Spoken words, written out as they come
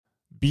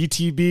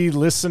BTB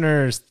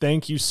listeners,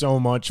 thank you so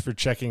much for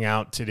checking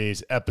out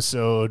today's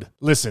episode.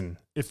 Listen,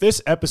 if this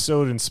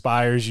episode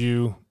inspires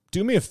you,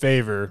 do me a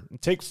favor,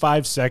 take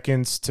 5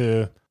 seconds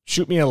to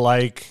shoot me a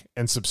like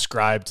and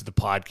subscribe to the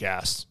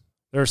podcast.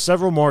 There are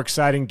several more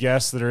exciting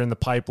guests that are in the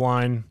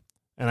pipeline,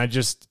 and I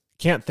just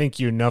can't thank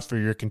you enough for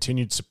your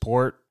continued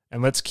support,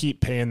 and let's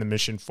keep paying the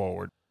mission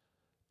forward.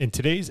 In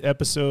today's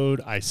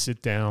episode, I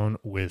sit down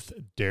with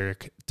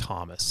Derek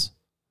Thomas,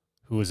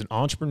 who is an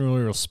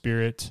entrepreneurial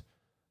spirit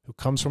who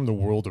comes from the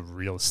world of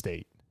real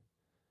estate.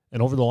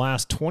 And over the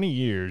last 20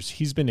 years,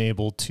 he's been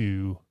able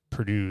to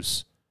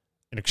produce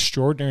an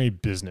extraordinary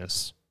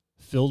business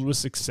filled with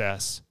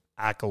success,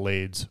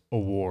 accolades,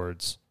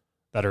 awards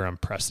that are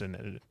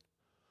unprecedented.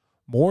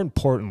 More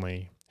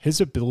importantly, his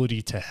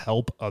ability to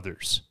help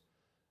others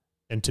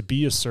and to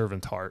be a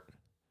servant heart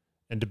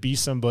and to be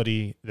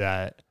somebody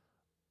that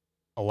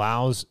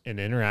allows an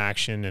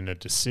interaction and a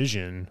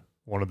decision,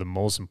 one of the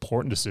most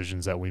important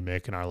decisions that we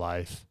make in our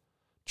life,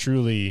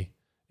 truly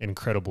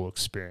incredible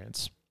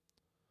experience.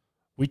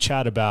 We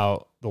chat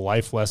about the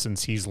life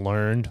lessons he's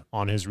learned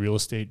on his real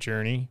estate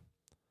journey,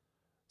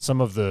 some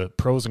of the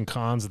pros and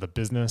cons of the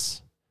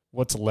business,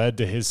 what's led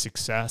to his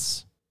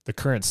success, the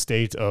current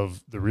state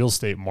of the real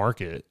estate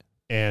market,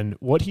 and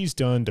what he's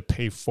done to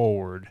pay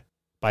forward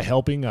by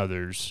helping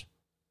others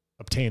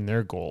obtain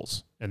their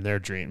goals and their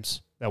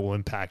dreams that will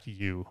impact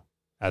you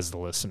as the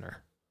listener.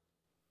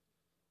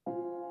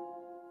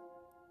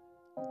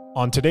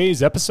 On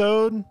today's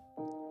episode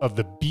of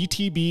the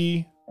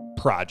BTB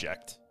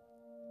Project,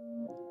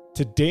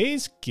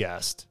 today's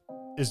guest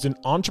is an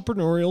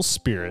entrepreneurial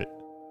spirit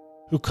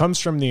who comes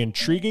from the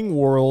intriguing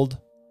world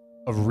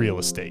of real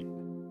estate.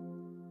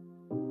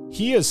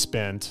 He has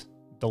spent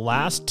the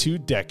last 2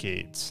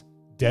 decades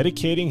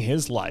dedicating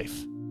his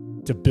life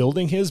to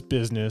building his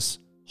business,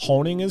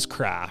 honing his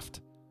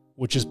craft,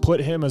 which has put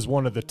him as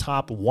one of the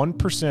top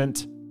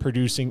 1%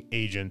 producing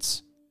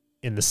agents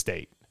in the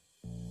state.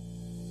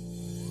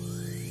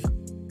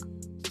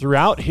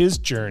 Throughout his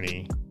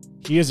journey,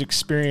 he has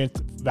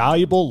experienced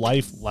valuable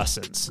life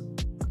lessons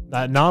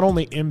that not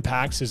only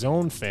impacts his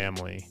own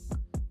family,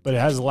 but it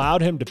has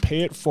allowed him to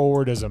pay it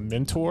forward as a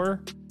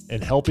mentor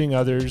in helping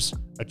others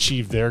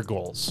achieve their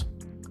goals.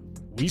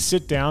 We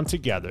sit down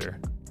together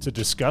to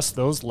discuss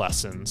those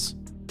lessons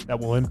that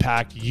will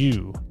impact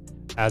you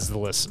as the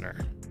listener,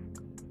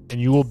 and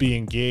you will be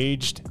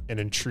engaged and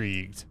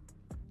intrigued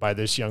by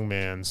this young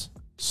man's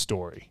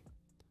story.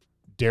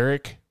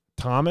 Derek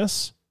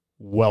Thomas,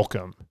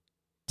 welcome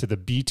to the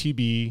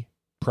BTB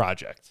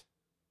Project.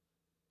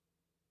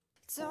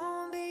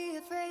 Don't be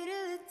afraid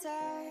of the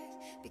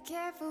dark. Be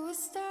careful with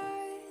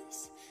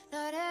stars.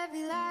 Not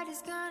every light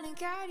is gonna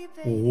guide you,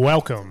 baby.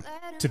 Welcome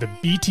to the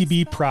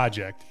BTB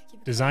Project,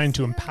 designed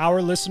to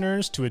empower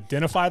listeners to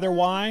identify their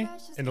why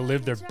and to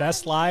live their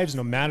best lives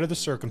no matter the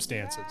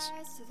circumstances.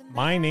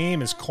 My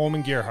name is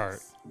Coleman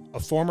Gerhardt, a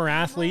former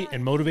athlete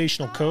and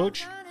motivational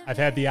coach. I've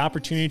had the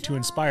opportunity to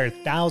inspire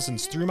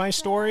thousands through my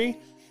story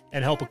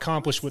and help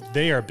accomplish what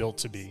they are built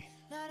to be.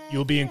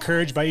 You'll be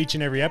encouraged by each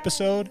and every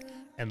episode,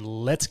 and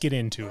let's get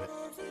into it.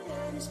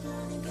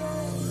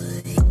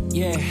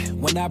 Yeah,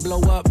 when I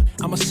blow up,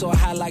 I'ma soar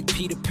high like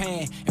Peter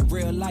Pan. In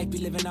real life, be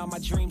living out my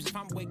dreams. If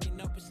I'm waking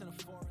up, it's in a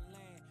foreign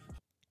land.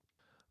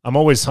 I'm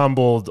always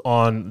humbled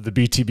on the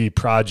BTB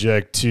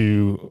Project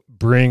to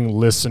bring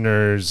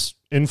listeners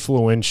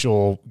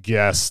influential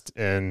guests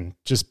and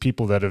just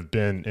people that have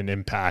been an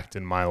impact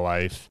in my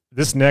life.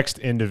 This next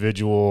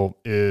individual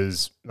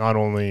is not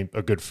only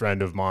a good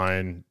friend of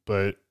mine,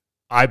 but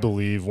I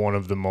believe one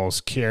of the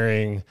most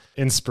caring,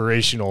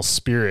 inspirational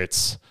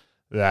spirits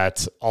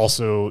that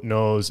also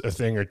knows a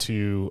thing or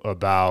two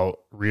about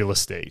real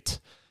estate.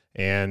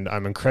 And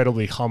I'm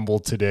incredibly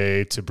humbled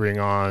today to bring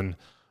on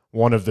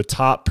one of the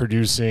top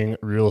producing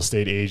real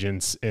estate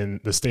agents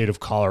in the state of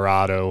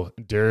Colorado,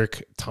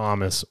 Derek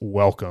Thomas.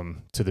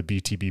 Welcome to the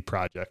BTB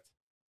Project.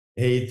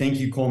 Hey,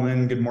 thank you,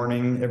 Coleman. Good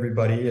morning,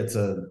 everybody. It's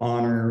an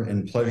honor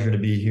and pleasure to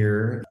be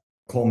here.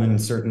 Coleman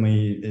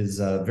certainly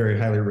is a very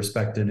highly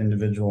respected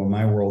individual in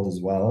my world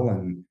as well,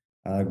 and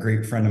a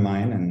great friend of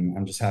mine. And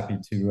I'm just happy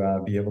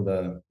to be able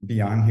to be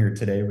on here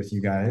today with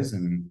you guys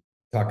and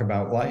talk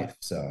about life.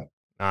 So,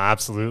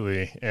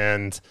 absolutely.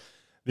 And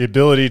the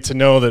ability to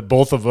know that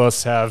both of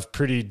us have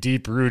pretty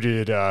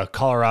deep-rooted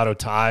Colorado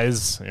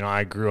ties. You know,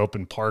 I grew up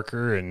in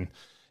Parker, and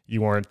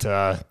you weren't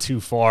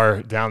too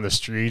far down the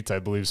street. I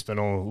believe spent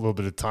a little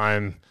bit of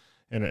time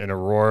in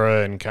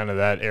Aurora and kind of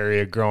that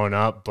area growing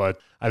up. But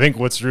I think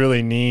what's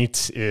really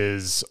neat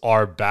is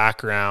our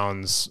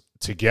backgrounds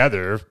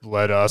together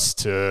led us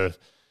to,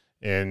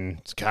 in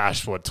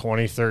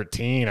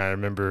 2013, I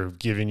remember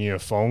giving you a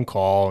phone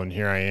call, and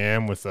here I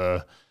am with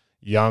a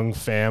young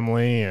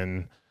family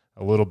and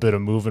a little bit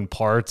of moving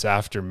parts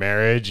after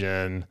marriage,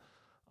 and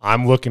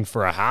I'm looking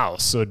for a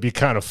house. So it'd be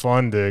kind of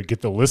fun to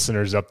get the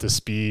listeners up to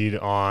speed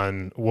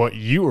on what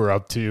you were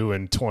up to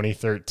in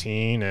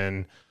 2013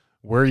 and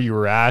where you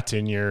were at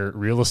in your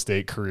real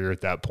estate career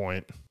at that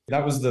point.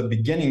 that was the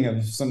beginning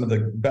of some of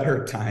the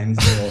better times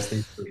in real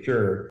estate for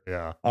sure.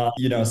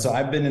 Yeah. So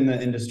I've been in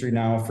the industry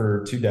now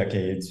for 2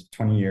 decades,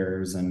 20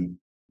 years. And,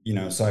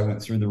 so I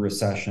went through the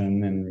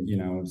recession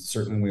and,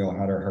 certainly we all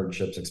had our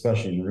hardships,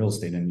 especially in the real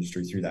estate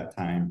industry through that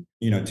time.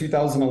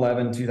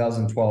 2011,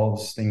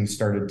 2012, things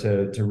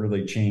started to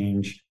really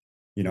change.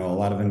 A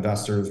lot of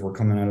investors were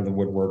coming out of the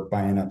woodwork,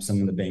 buying up some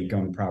of the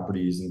bank-owned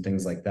properties and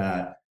things like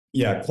that.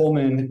 Yeah,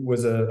 Coleman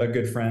was a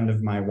good friend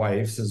of my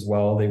wife's as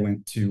well. They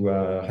went to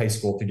high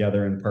school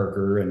together in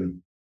Parker,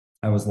 and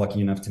I was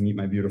lucky enough to meet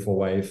my beautiful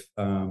wife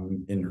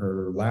in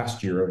her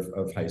last year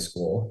of high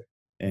school.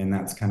 And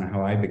that's kind of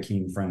how I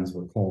became friends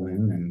with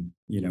Coleman. And,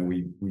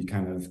 we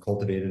kind of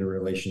cultivated a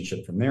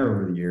relationship from there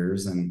over the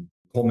years. And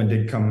Coleman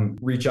did come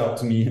reach out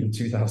to me in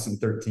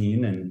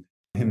 2013, and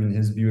him and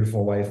his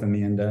beautiful wife,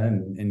 Amanda,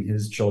 and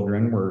his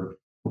children were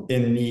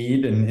in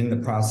need and in the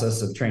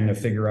process of trying to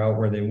figure out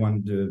where they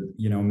wanted to,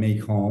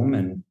 make home.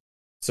 And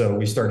so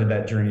we started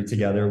that journey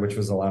together, which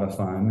was a lot of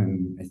fun.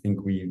 And I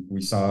think we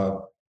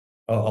saw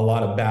a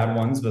lot of bad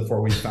ones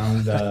before we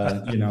found,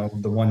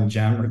 the one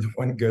gem or the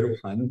one good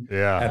one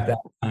at that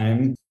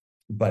time.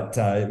 But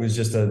it was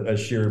just a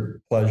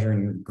sheer pleasure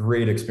and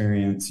great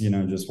experience,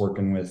 just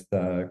working with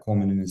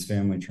Coleman and his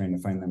family, trying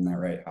to find them that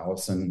right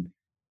house. And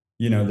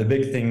the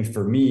big thing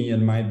for me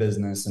in my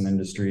business and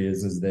industry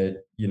is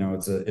that,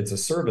 it's a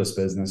service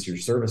business. You're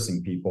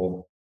servicing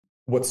people.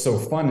 What's so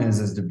fun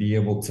is to be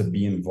able to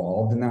be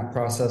involved in that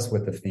process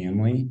with the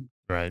family,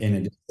 right, in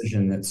a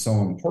decision that's so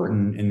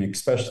important. And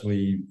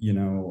especially,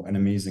 an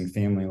amazing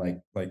family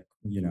like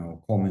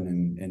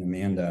Coleman and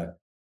Amanda.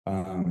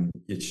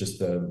 It's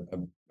just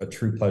a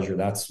true pleasure.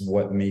 That's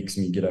what makes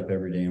me get up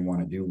every day and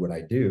want to do what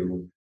I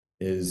do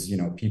is,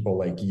 people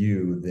like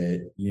you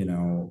that,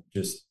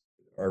 just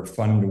are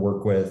fun to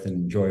work with and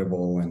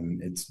enjoyable.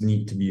 And it's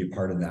neat to be a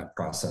part of that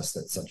process.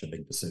 That's such a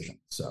big decision.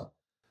 So.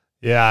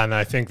 Yeah. And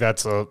I think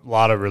that's a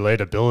lot of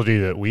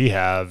relatability that we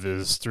have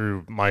is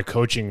through my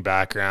coaching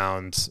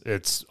background.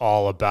 It's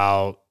all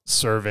about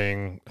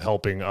serving,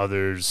 helping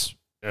others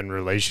and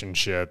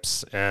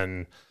relationships.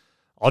 And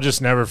I'll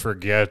just never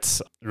forget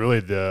really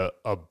the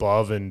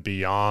above and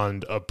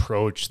beyond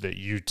approach that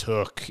you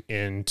took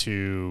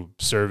into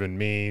serving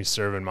me,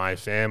 serving my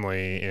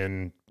family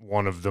in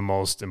one of the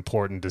most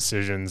important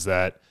decisions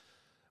that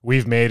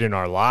we've made in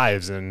our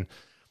lives. And,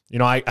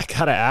 I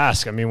gotta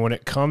ask, when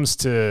it comes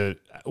to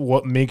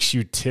what makes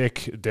you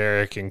tick,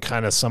 Derek, and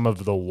kind of some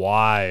of the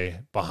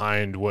why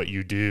behind what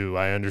you do,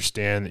 I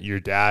understand that your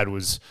dad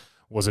was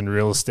in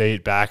real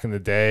estate back in the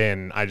day.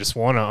 And I just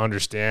want to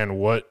understand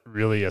what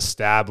really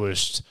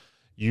established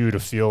you to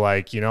feel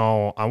like,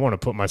 I want to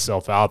put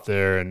myself out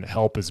there and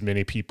help as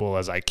many people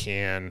as I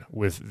can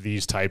with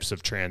these types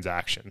of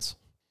transactions.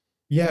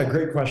 Yeah,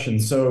 great question.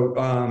 So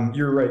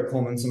you're right,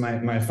 Coleman. So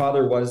my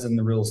father was in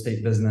the real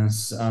estate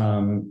business,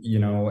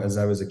 as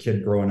I was a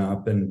kid growing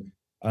up. And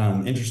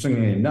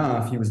interestingly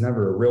enough, he was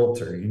never a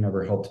realtor. He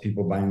never helped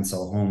people buy and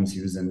sell homes.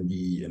 He was in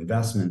the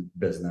investment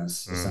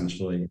business,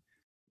 essentially.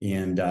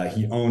 And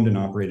he owned and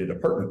operated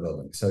apartment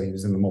buildings. So he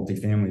was in the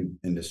multifamily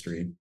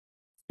industry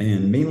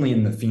and mainly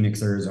in the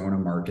Phoenix, Arizona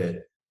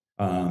market,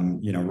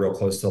 real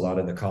close to a lot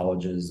of the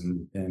colleges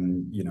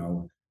and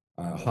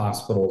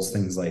hospitals,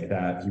 things like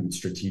that. He would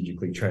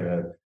strategically try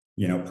to,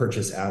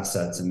 purchase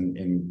assets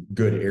in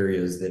good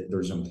areas that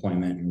there's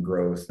employment and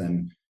growth.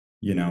 And,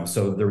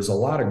 so there was a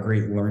lot of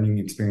great learning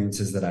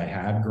experiences that I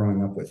had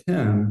growing up with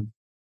him,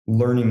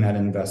 learning that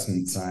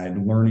investment side,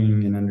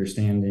 learning and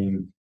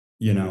understanding,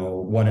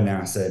 what an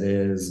asset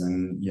is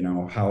and,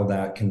 how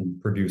that can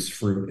produce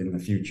fruit in the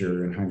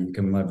future and how you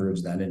can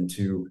leverage that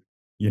into,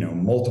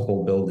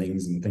 multiple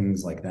buildings and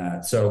things like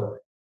that. So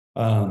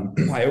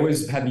I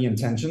always had the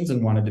intentions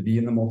and wanted to be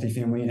in the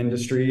multifamily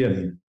industry.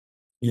 And,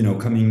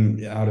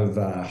 coming out of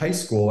high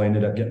school, I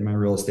ended up getting my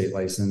real estate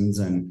license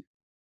and,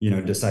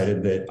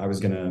 decided that I was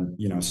going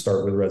to,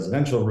 start with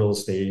residential real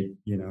estate,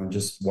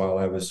 just while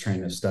I was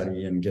trying to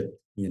study and get,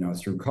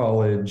 through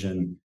college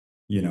and,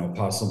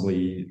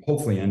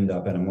 hopefully end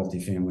up at a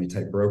multifamily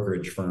type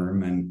brokerage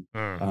firm.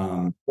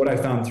 And what I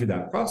found through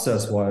that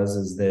process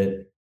is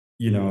that,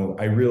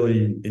 I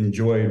really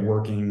enjoyed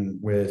working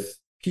with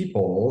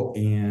people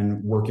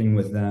and working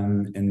with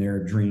them and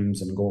their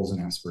dreams and goals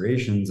and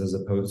aspirations, as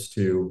opposed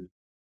to,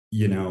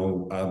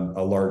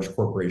 a large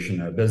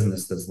corporation or a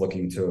business that's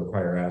looking to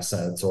acquire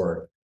assets,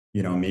 or,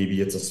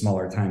 maybe it's a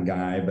smaller time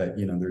guy, but,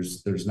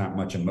 there's not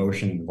much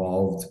emotion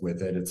involved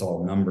with it. It's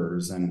all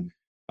numbers. And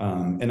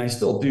I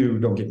still do,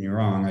 don't get me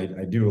wrong.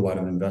 I do a lot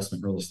of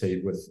investment real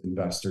estate with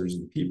investors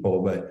and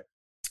people, but,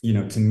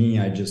 to me,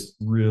 I just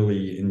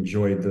really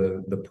enjoyed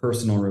the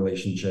personal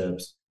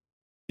relationships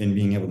and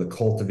being able to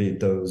cultivate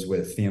those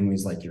with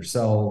families like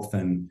yourself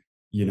and,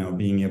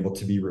 being able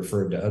to be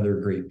referred to other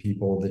great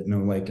people that know,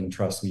 like, and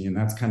trust me. And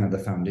that's kind of the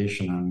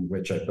foundation on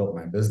which I built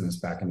my business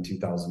back in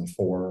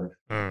 2004,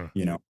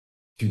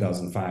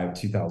 2005,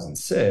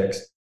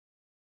 2006.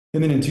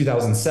 And then in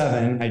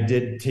 2007, I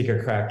did take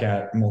a crack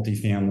at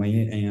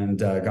multifamily and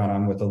got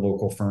on with a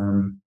local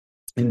firm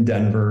in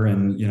Denver.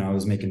 And, I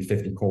was making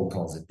 50 cold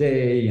calls a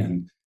day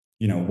and,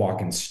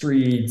 walking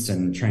streets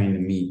and trying to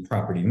meet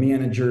property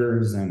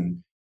managers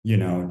and,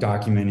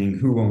 documenting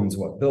who owns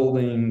what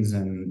buildings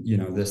and,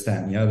 this,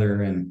 that, and the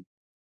other. And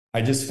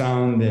I just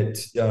found that,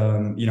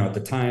 at the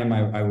time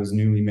I was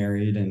newly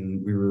married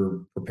and we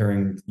were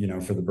preparing,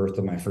 for the birth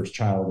of my first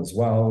child as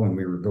well. And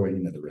we were going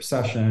into the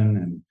recession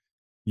and,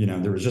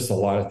 there was just a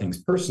lot of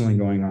things personally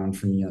going on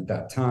for me at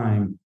that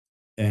time.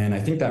 And I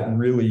think that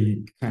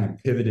really kind of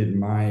pivoted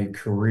my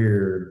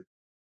career,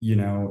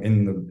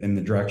 in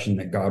the direction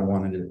that God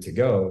wanted it to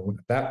go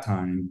at that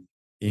time.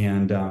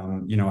 And,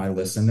 I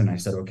listened and I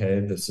said, okay,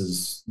 this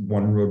is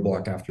one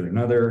roadblock after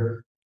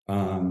another.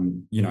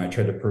 I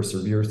tried to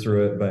persevere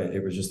through it, but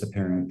it was just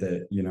apparent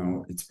that,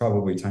 it's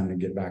probably time to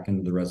get back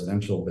into the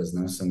residential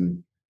business.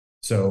 And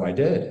so I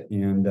did.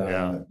 And,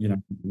 I'm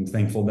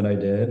thankful that I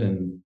did.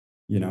 And,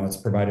 it's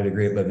provided a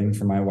great living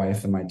for my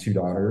wife and my two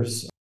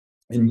daughters.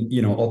 And,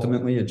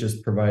 ultimately it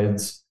just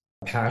provides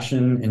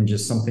passion and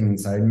just something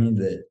inside me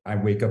that I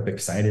wake up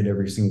excited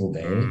every single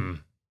day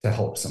to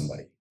help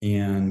somebody.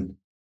 And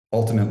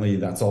ultimately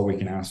that's all we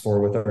can ask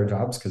for with our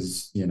jobs.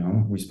 Cause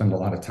we spend a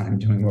lot of time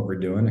doing what we're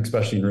doing,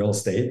 especially in real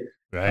estate.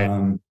 Right.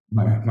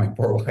 My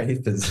poor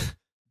wife has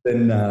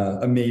been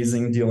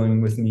amazing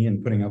dealing with me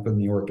and putting up with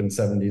me working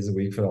 7 days a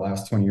week for the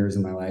last 20 years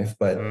of my life.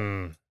 But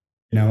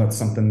it's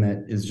something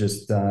that is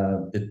just,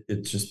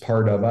 it's just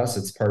part of us.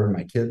 It's part of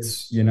my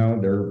kids,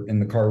 they're in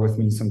the car with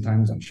me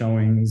sometimes on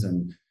showings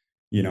and,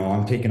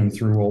 I'm taking them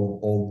through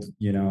old,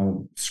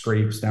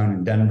 scrapes down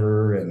in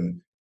Denver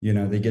and,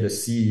 they get to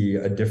see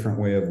a different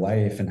way of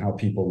life and how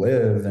people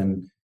live.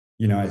 And,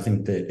 I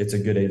think that it's a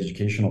good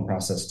educational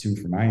process too,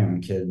 for my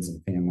own kids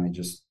and family,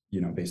 just,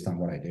 based on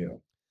what I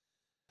do.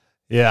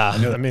 Yeah.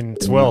 I mean,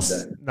 it's well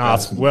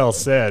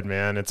said,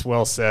 man. It's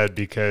well said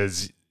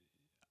because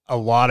a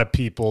lot of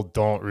people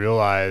don't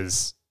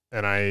realize,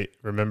 and I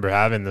remember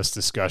having this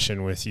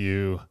discussion with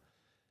you,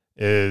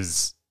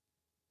 is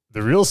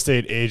the real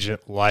estate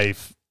agent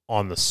life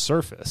on the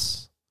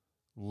surface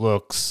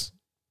looks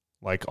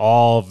like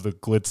all of the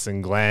glitz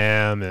and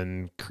glam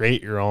and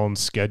create your own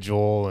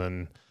schedule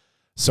and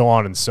so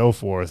on and so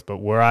forth. But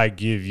where I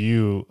give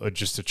you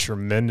just a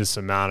tremendous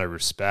amount of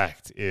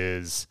respect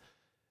is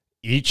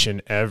each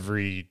and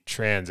every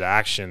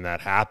transaction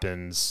that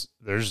happens,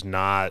 there's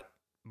not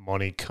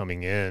money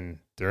coming in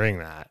during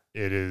that.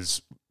 It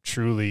is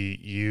truly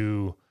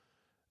you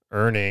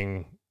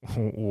earning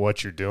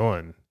what you're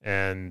doing.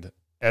 And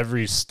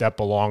every step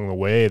along the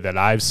way that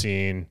I've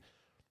seen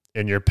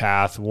in your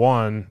path,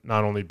 one,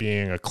 not only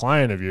being a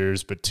client of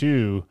yours, but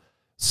two,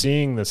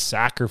 seeing the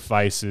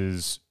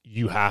sacrifices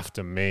you have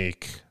to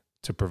make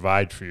to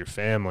provide for your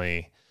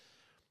family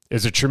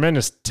is a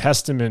tremendous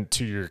testament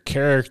to your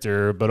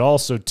character, but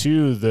also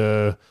to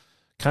the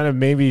kind of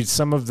maybe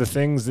some of the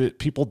things that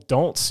people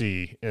don't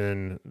see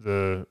in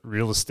the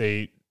real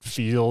estate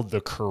field,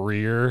 the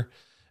career.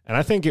 And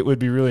I think it would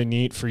be really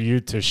neat for you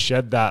to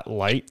shed that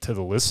light to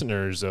the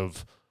listeners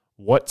of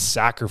what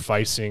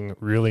sacrificing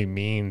really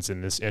means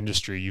in this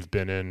industry you've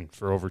been in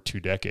for over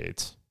 2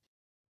 decades.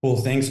 Well,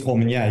 thanks,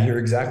 Coleman. Yeah, you're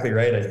exactly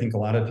right. I think a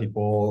lot of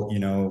people,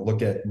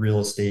 look at real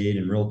estate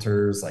and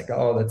realtors like,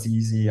 oh, that's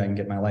easy. I can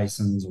get my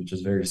license, which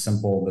is very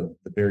simple.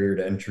 The barrier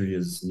to entry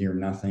is near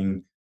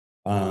nothing.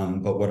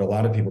 But what a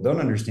lot of people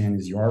don't understand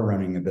is you are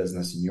running a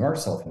business and you are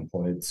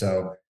self-employed.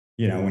 So,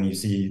 when you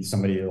see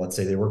somebody, let's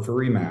say they work for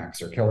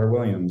Remax or Keller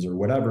Williams or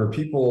whatever,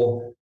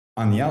 people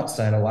on the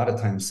outside a lot of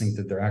times think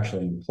that they're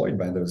actually employed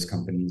by those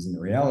companies. And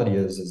the reality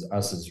is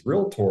us as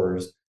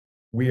realtors,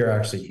 we are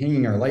actually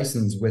hanging our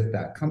license with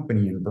that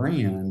company and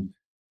brand,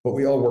 but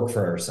we all work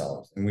for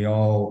ourselves and we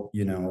all,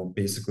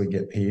 basically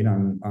get paid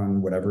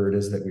on whatever it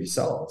is that we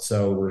sell.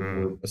 So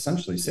we're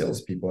essentially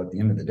salespeople at the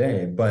end of the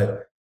day.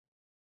 But,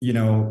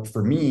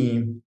 for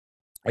me,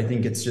 I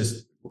think it's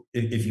just,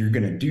 if you're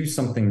going to do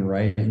something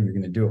right and you're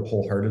going to do it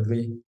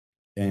wholeheartedly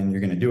and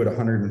you're going to do it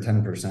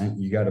 110%,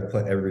 you got to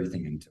put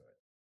everything into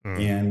it.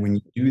 And when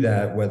you do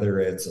that, whether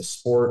it's a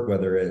sport,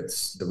 whether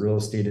it's the real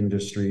estate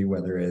industry,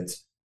 whether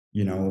it's,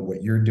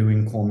 what you're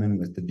doing, Coleman,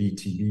 with the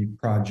BTB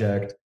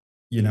project,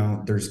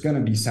 there's going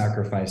to be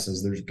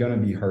sacrifices, there's going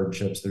to be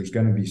hardships, there's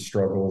going to be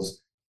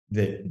struggles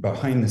that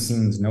behind the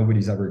scenes,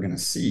 nobody's ever going to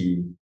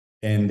see.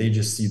 And they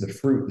just see the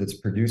fruit that's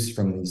produced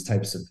from these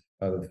types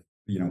of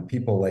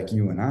people like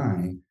you and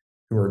I,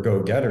 who are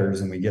go-getters,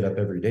 and we get up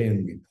every day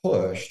and we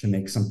push to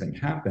make something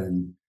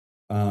happen.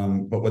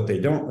 But what they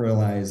don't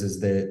realize is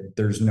that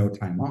there's no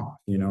time off.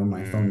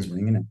 My phone's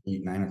ringing at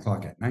 8, 9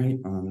 o'clock at night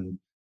on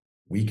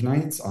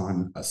weeknights.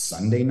 On a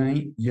Sunday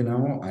night,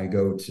 I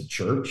go to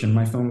church and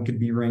my phone could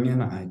be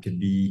ringing. I could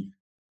be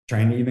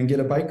trying to even get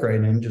a bike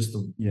ride in, just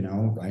to,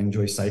 I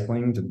enjoy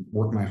cycling to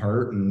work my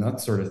heart and that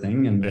sort of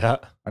thing. And I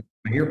put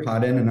my ear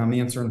pod in and I'm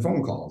answering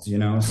phone calls,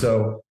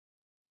 so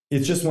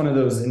it's just one of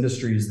those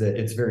industries that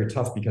it's very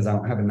tough because I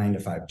don't have a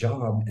 9-to-5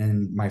 job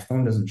and my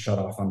phone doesn't shut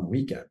off on the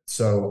weekend.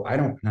 So I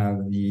don't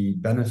have the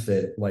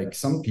benefit like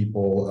some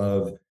people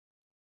of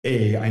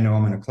A, I know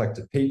I'm going to collect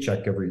a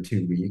paycheck every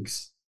 2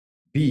 weeks.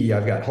 B,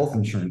 I've got health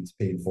insurance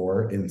paid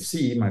for. And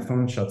C, my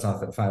phone shuts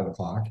off at 5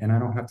 o'clock and I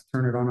don't have to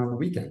turn it on the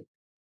weekend.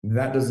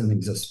 that doesn't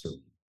exist for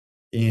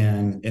me.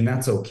 And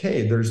that's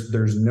okay.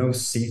 There's no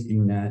safety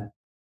net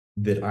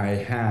that I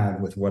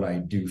have with what I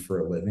do for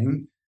a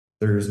living.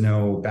 There's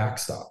no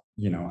backstop.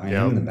 I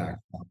am the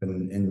backstop,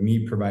 and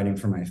me providing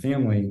for my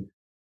family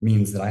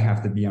means that I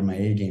have to be on my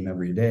A game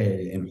every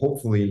day. And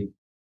hopefully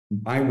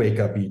I wake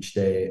up each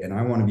day and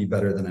I want to be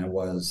better than I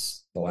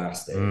was the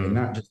last day, and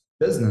not just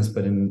business,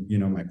 but in,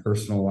 my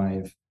personal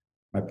life,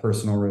 my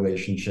personal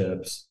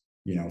relationships,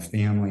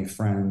 family,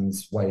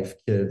 friends, wife,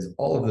 kids,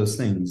 all of those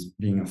things,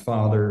 being a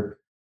father.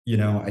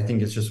 I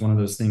think it's just one of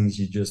those things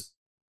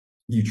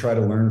you try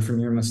to learn from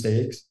your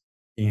mistakes,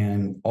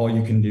 and all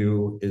you can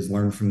do is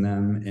learn from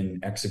them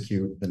and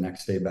execute the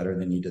next day better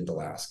than you did the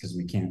last, because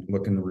we can't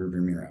look in the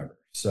rearview mirror ever.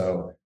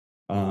 So,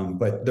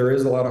 but there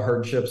is a lot of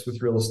hardships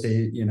with real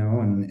estate,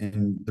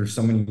 and there's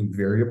so many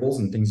variables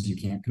and things you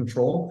can't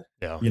control.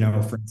 Yeah.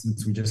 For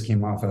instance, we just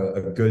came off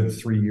a good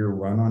 3-year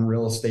run on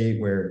real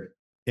estate where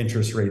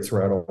interest rates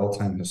were at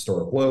all-time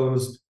historic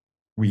lows.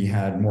 We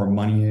had more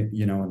money,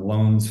 in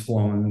loans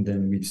flowing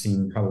than we've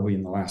seen probably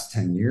in the last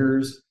 10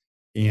 years.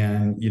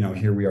 And,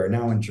 here we are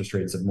now, interest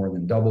rates have more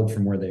than doubled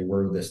from where they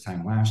were this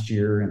time last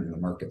year, and the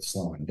market's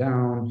slowing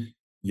down.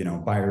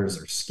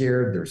 Buyers are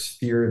scared. There's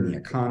fear in the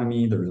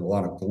economy. There's a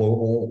lot of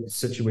global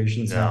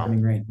situations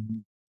happening right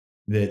now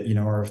that,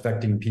 are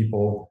affecting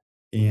people.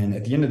 And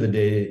at the end of the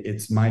day,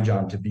 it's my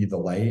job to be the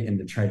light and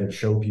to try to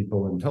show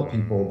people and tell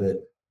people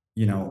that,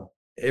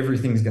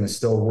 everything's going to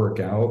still work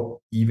out,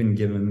 even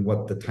given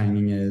what the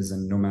timing is.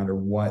 And no matter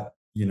what,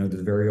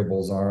 the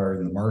variables are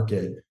in the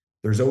market,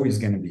 there's always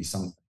going to be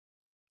something.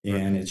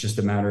 And it's just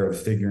a matter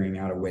of figuring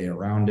out a way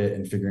around it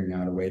and figuring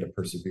out a way to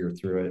persevere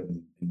through it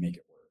and make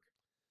it work.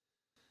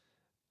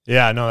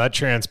 Yeah, no, that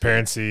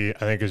transparency I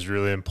think is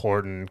really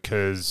important,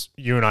 because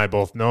you and I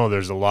both know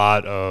there's a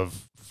lot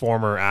of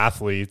former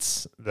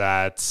athletes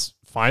that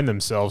find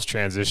themselves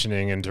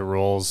transitioning into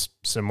roles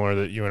similar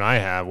that you and I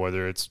have,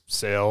 whether it's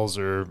sales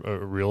or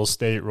a real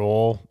estate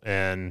role.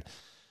 And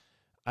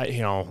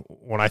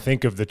when I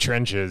think of the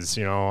trenches,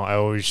 I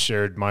always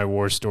shared my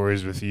war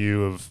stories with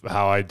you of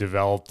how I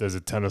developed as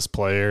a tennis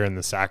player and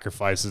the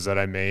sacrifices that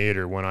I made,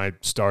 or when I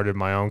started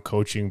my own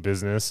coaching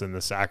business and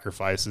the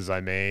sacrifices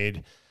I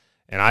made.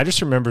 And I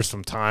just remember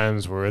some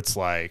times where it's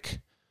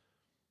like,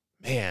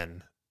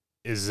 man,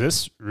 is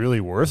this really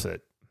worth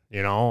it?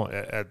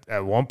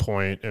 At one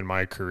point in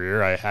my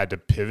career, I had to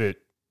pivot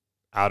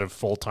out of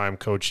full-time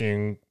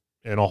coaching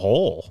in a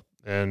hole.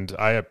 And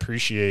I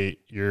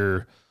appreciate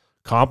your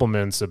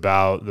compliments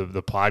about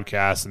the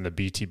podcast and the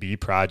BTB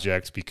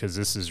projects, because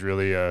this is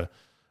really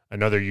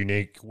another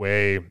unique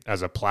way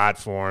as a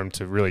platform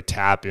to really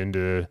tap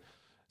into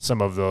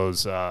some of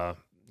those,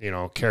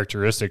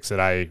 characteristics that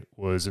I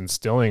was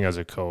instilling as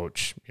a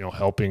coach,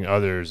 helping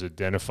others,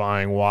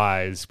 identifying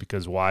whys,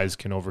 because whys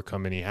can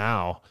overcome any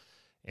how.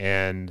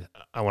 And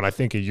when I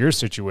think of your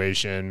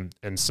situation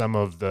and some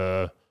of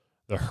the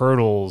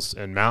hurdles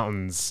and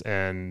mountains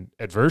and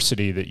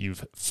adversity that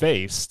you've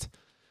faced,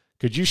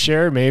 could you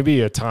share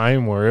maybe a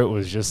time where it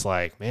was just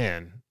like,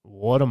 man,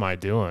 what am I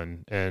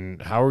doing?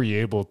 And how are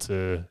you able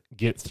to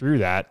get through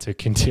that to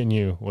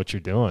continue what you're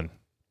doing?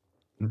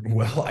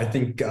 Well, I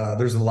think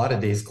there's a lot of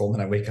days,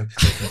 Coleman, I wake up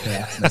and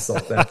ask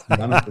myself that, to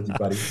be honest with you,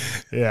 buddy.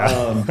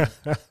 Yeah.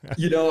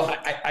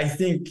 I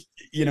think,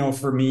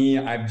 for me,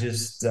 I've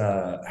just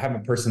have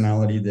a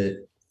personality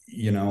that,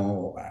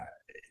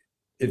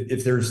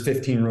 if there's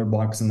 15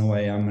 roadblocks in the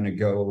way, I'm going to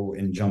go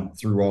and jump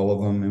through all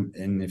of them.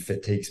 And if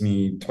it takes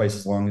me twice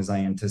as long as I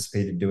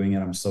anticipated doing it,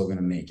 I'm still going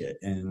to make it.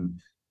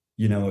 And,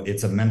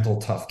 it's a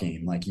mental tough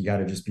game. Like, you got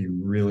to just be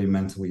really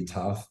mentally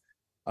tough.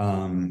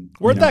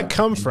 Where'd that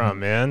come from,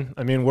 man?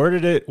 I mean, where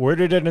did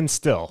it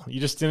instill? You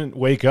just didn't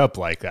wake up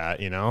like that,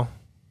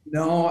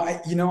 No,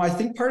 I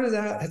think part of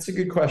that's a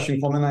good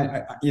question, Coleman.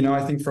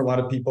 I think for a lot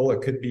of people,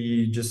 it could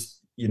be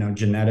just,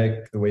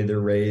 genetic, the way they're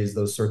raised,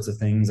 those sorts of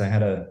things. I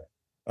had an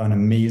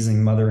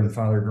amazing mother and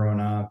father growing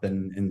up,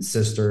 and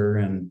sister,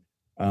 and,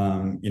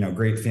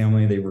 great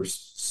family. They were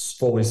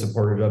fully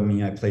supportive of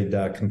me. I played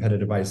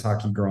competitive ice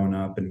hockey growing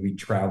up, and we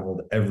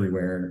traveled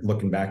everywhere.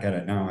 Looking back at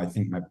it now, I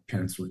think my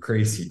parents were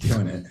crazy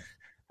doing it.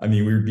 I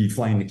mean, we would be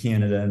flying to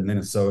Canada and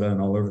Minnesota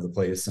and all over the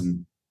place.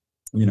 And,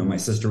 my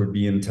sister would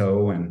be in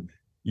tow, and,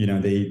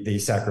 they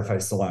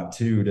sacrificed a lot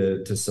too,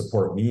 to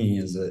support me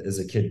as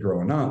a kid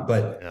growing up.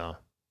 But yeah.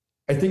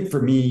 I think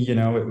for me,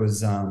 it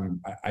was,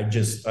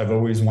 I've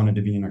always wanted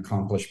to be an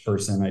accomplished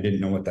person. I didn't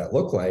know what that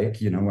looked like,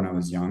 when I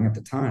was young at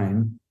the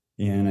time.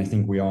 And I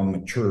think we all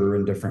mature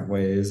in different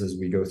ways as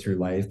we go through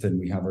life, and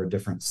we have our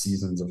different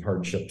seasons of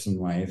hardships in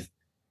life.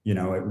 It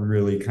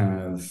really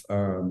kind of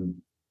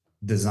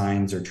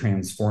designs or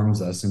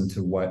transforms us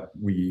into what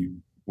we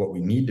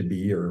need to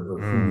be, or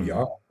who we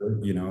are,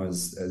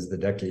 as the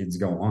decades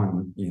go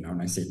on,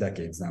 and I say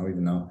decades now,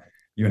 even though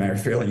you and I are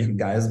fairly young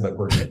guys, but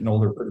we're getting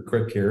older pretty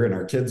quick here, and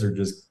our kids are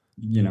just,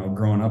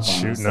 growing up on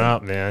shooting us.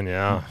 up, man.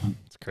 Yeah.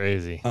 It's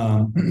crazy.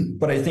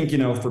 But I think,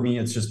 for me,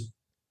 it's just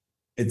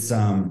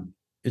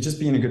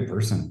being a good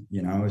person.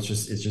 It's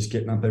just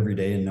getting up every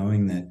day and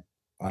knowing that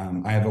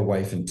I have a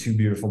wife and two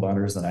beautiful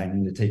daughters that I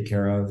need to take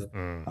care of.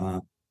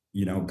 Mm.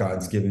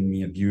 God's given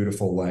me a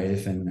beautiful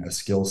life and a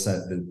skill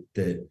set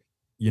that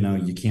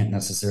you can't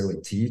necessarily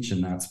teach,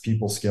 and that's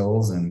people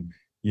skills. And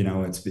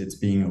it's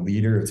being a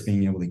leader, it's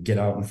being able to get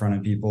out in front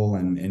of people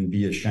and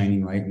be a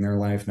shining light in their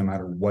life, no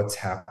matter what's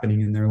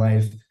happening in their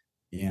life,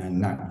 and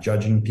not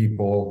judging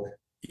people.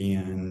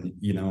 And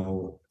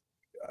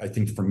I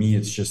think for me,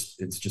 it's just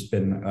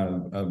been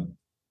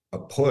a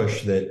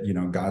push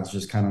that God's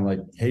just kind of like,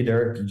 hey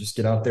Derek, you just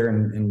get out there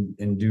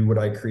and do what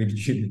I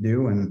created you to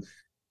do. And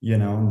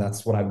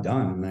that's what I've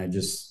done, and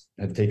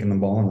I've taken the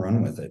ball and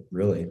run with it,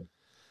 really.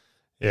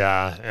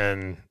 Yeah.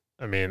 And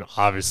I mean,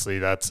 obviously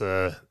that's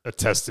a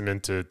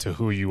testament to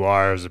who you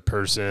are as a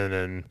person.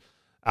 And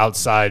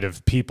outside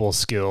of people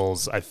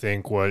skills, I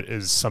think what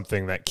is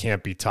something that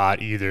can't be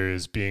taught either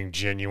is being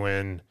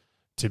genuine,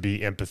 to be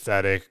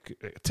empathetic,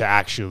 to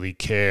actually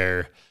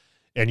care.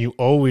 And you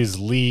always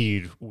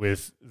lead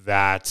with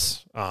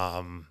that,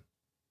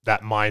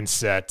 that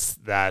mindset,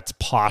 that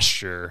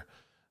posture,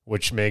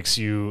 which makes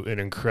you an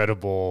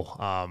incredible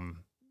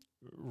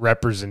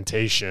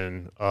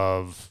representation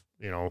of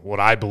what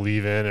I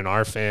believe in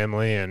our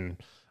family.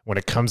 And when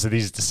it comes to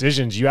these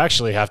decisions, you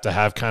actually have to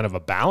have kind of a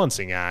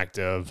balancing act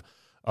of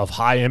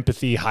high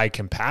empathy, high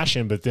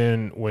compassion. But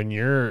then when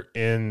you're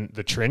in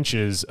the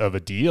trenches of a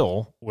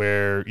deal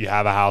where you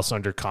have a house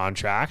under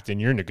contract and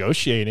you're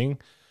negotiating,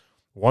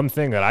 one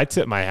thing that I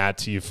tip my hat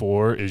to you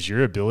for is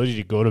your ability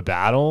to go to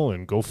battle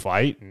and go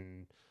fight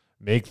and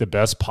make the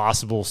best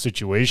possible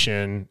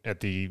situation at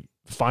the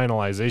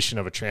finalization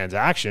of a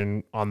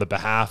transaction on the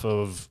behalf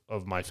of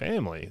my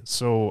family.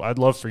 So I'd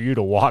love for you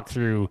to walk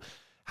through,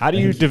 how do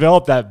you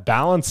develop that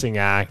balancing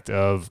act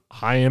of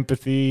high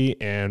empathy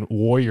and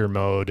warrior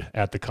mode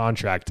at the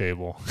contract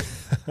table?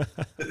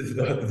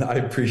 I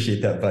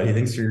appreciate that, buddy.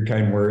 Thanks for your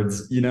kind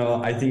words.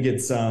 I think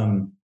it's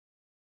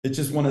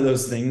just one of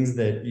those things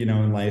that,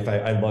 in life,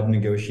 I love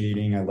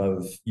negotiating. I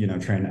love,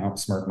 trying to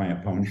outsmart my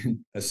opponent,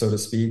 so to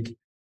speak.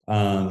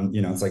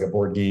 It's like a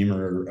board game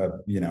or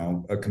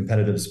a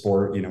competitive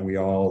sport. We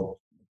all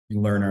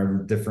learn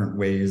our different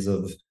ways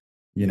of,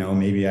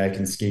 maybe I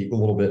can skate a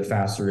little bit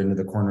faster into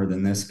the corner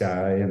than this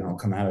guy and I'll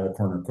come out of the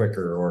corner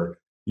quicker, or,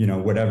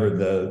 whatever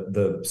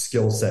the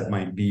skill set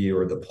might be,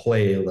 or the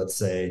play, let's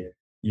say,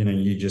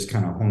 you just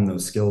kind of hone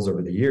those skills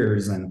over the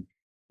years. And,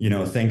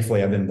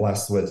 thankfully I've been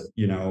blessed with,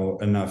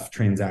 enough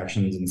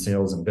transactions and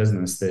sales and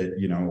business that,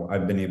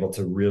 I've been able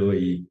to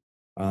really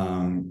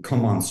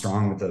come on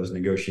strong with those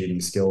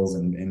negotiating skills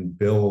and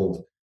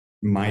build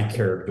my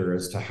character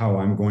as to how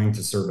I'm going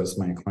to service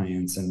my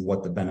clients and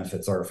what the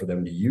benefits are for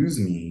them to use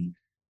me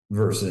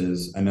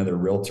versus another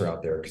realtor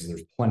out there, because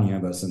there's plenty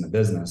of us in the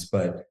business.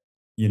 But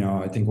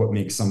I think what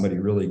makes somebody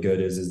really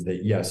good is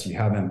that, yes, you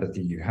have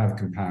empathy, you have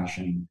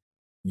compassion,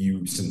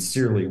 you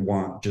sincerely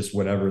want just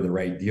whatever the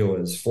right deal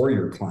is for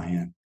your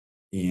client,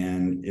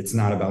 and it's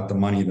not about the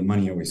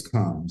money always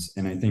comes.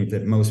 And I think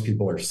that most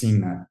people are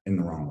seeing that in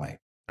the wrong light.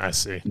 I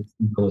see.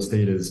 Real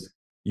estate is,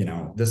 I'm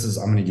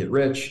going to get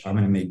rich, I'm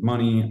going to make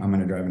money, I'm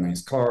going to drive a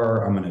nice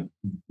car, I'm going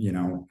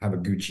to, have a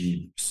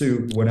Gucci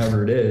suit,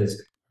 whatever it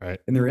is. Right.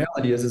 And the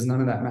reality is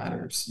none of that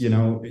matters.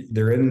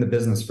 They're in the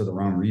business for the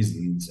wrong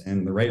reasons.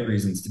 And the right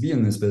reasons to be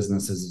in this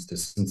business is to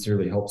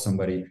sincerely help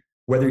somebody,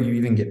 whether you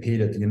even get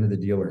paid at the end of the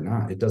deal or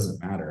not. It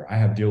doesn't matter. I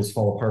have deals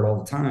fall apart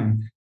all the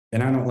time,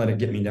 and I don't let it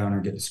get me down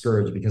or get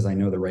discouraged, because I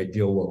know the right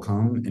deal will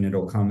come, and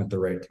it'll come at the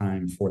right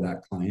time for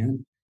that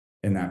client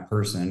and that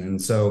person. And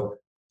so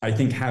I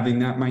think having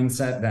that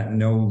mindset, that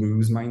no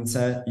lose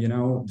mindset,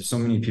 so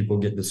many people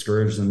get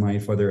discouraged in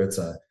life, whether it's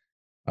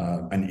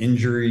an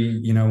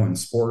injury, in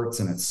sports,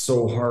 and it's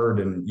so hard.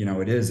 And,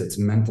 it's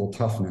mental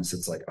toughness.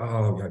 It's like,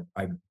 oh,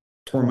 I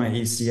tore my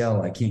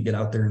ACL, I can't get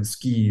out there and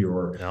ski,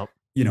 or,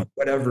 Yep.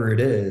 Whatever it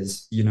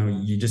is,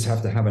 you just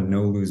have to have a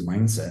no lose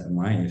mindset in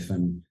life.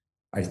 And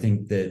I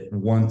think that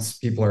once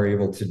people are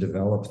able to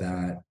develop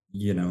that,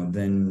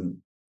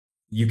 then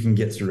you can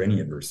get through any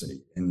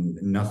adversity and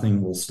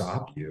nothing will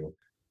stop you,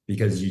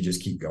 because you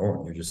just keep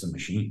going. You're just a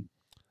machine.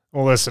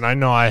 Well, listen, I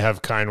know I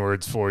have kind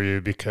words for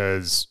you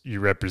because you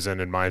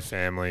represented my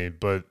family,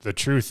 but the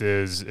truth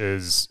is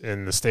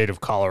in the state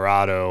of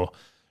Colorado,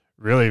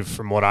 really,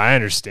 from what I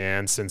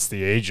understand, since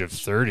the age of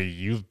 30,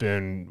 you've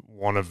been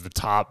one of the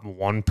top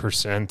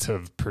 1%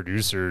 of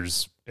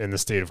producers in the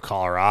state of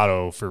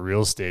Colorado for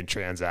real estate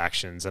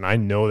transactions. And I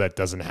know that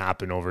doesn't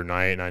happen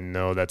overnight. And I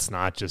know that's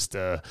not just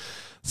a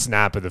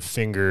snap of the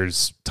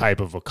fingers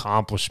type of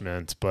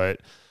accomplishment.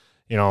 But,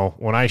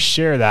 when I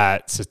share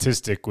that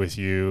statistic with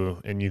you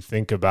and you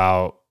think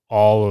about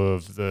all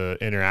of the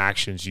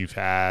interactions you've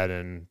had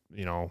and,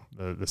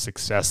 the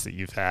success that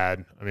you've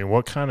had, I mean,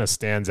 what kind of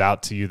stands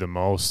out to you the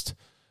most,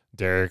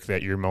 Derek,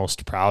 that you're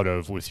most proud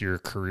of with your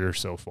career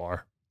so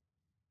far?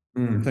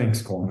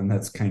 Thanks, Coleman.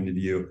 That's kind of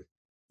you.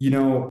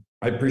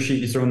 I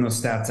appreciate you throwing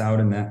those stats out,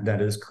 and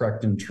that is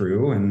correct and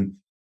true. And,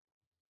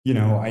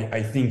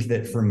 I think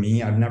that for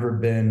me, I've never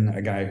been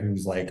a guy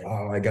who's like,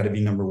 oh, I got to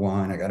be number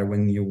one, I got to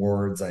win the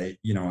awards.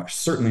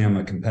 Certainly I'm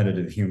a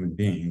competitive human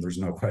being. There's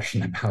no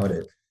question about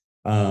it.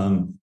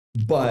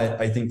 But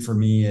I think for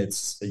me,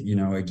 it's,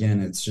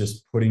 again, it's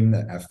just putting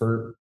the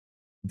effort,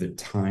 the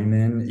time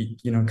in,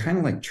 kind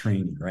of like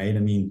training, right? I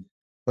mean,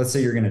 let's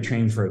say you're going to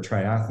train for a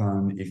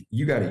triathlon. If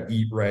you got to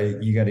eat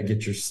right, you got to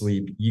get your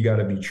sleep, you got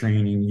to be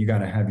training, you got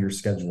to have your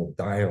schedule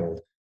dialed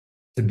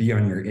to be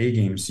on your A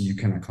game so you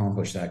can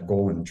accomplish that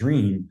goal and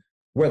dream.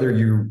 Whether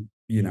you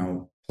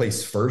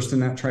place first in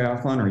that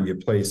triathlon or you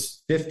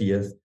place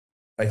 50th,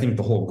 I think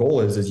the whole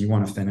goal is you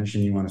want to finish,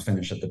 and you want to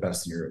finish at the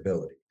best of your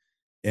ability.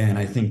 And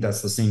I think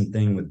that's the same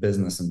thing with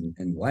business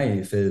and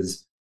life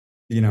is,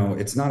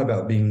 it's not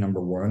about being number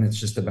one. It's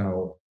just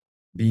about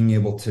being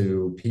able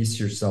to pace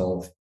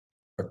yourself,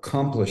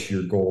 accomplish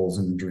your goals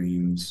and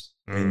dreams,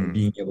 and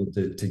being able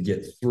to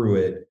get through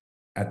it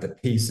at the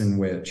pace in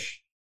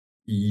which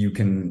you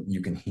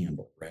can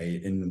handle,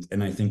 right?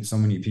 And I think so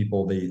many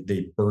people,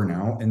 they burn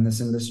out in this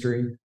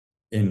industry.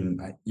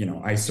 And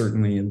I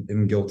certainly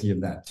am guilty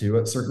of that too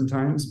at certain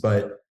times,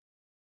 but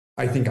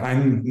I think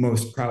I'm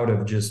most proud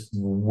of just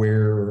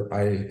where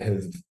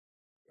I've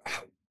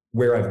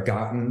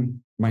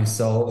gotten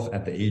myself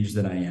at the age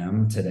that I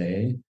am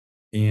today,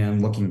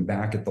 and looking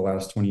back at the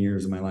last 20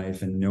 years of my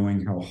life and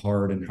knowing how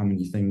hard and how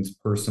many things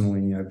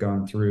personally I've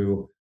gone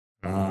through,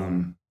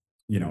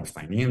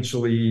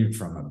 financially,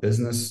 from a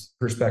business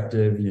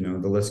perspective,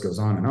 the list goes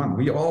on and on.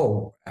 We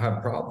all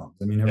have problems.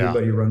 I mean,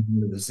 everybody runs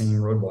into the same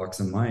roadblocks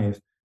in life.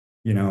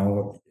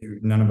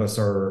 None of us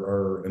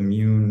are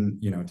immune,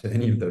 to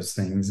any of those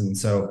things. And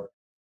so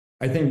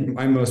I think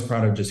I'm most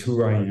proud of just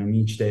who I am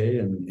each day,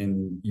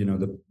 and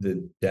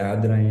the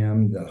dad that I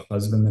am, the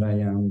husband that I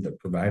am, the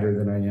provider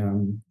that I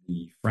am,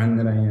 the friend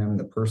that I am,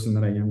 the person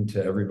that I am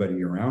to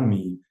everybody around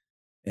me.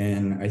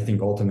 And I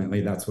think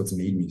ultimately that's what's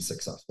made me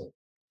successful,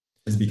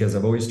 is because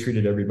I've always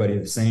treated everybody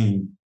the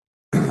same.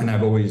 And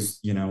I've always,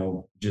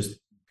 just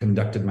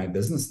conducted my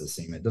business the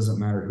same. It doesn't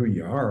matter who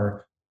you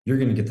are, you're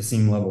going to get the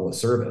same level of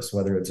service,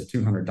 whether it's a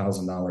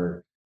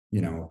 $200,000,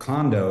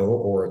 condo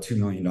or a $2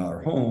 million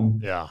home.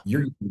 Yeah.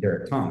 You're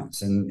Derek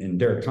Thomas, and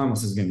Derek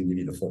Thomas is going to give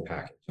you the full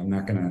package. I'm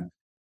not going to,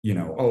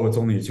 it's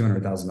only a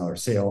 $200,000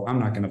 sale, I'm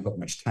not going to put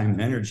much time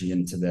and energy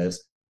into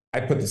this. I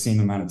put the same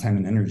amount of time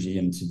and energy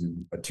into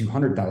a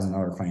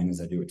 $200,000 client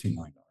as I do a $2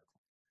 million.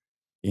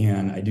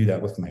 And I do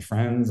that with my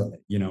friends,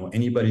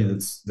 anybody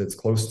that's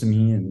close to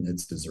me and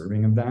it's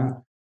deserving of that,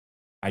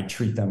 I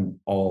treat them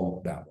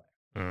all that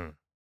way.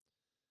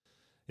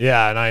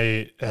 Yeah. And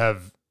I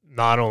have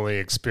not only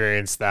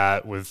experienced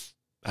that with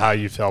how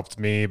you've helped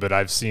me, but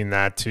I've seen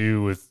that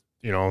too with,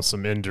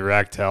 some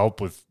indirect help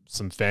with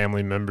some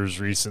family members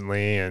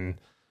recently.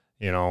 And,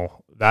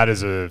 that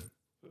is a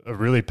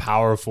really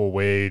powerful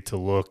way to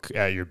look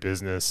at your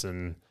business.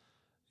 And,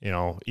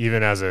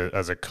 even as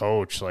a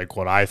coach, like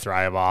what I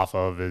thrive off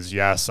of is,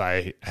 yes,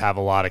 I have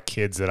a lot of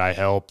kids that I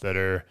help that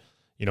are,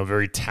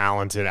 very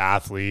talented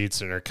athletes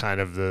and are kind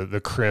of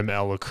the creme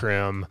de la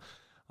creme,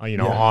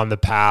 on the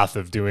path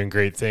of doing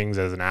great things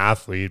as an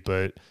athlete.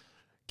 But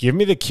give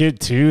me the kid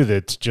too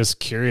that's just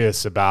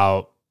curious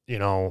about,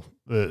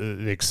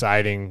 the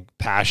exciting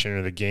passion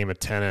of the game of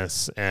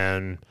tennis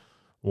and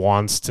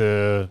wants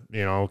to,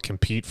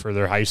 compete for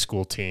their high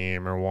school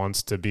team, or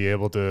wants to be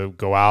able to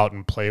go out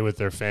and play with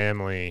their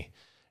family,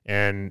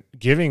 and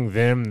giving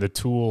them the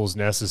tools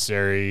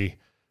necessary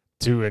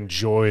to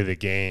enjoy the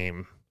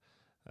game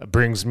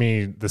brings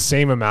me the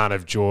same amount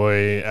of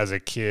joy as a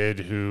kid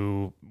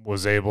who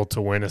was able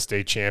to win a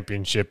state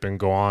championship and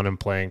go on and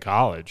play in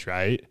college,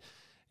 right?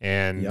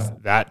 And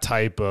that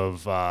type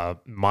of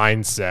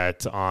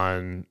mindset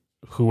on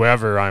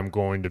whoever I'm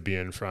going to be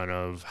in front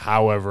of,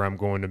 however I'm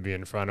going to be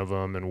in front of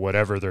them, and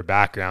whatever their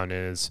background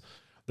is,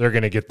 they're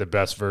going to get the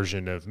best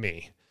version of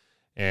me.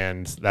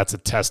 And that's a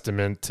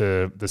testament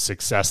to the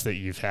success that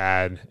you've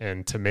had.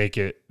 And to make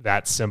it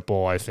that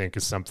simple, I think,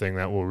 is something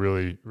that will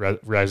really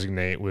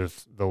resonate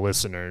with the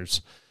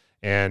listeners.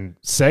 And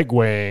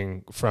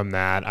segueing from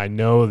that, I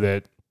know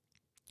that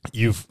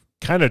you've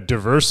kind of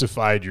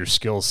diversified your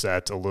skill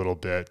set a little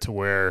bit to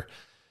where,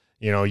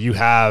 you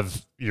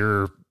have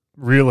your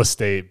real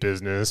estate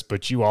business,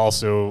 but you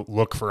also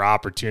look for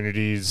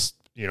opportunities,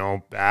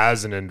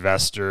 as an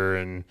investor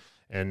and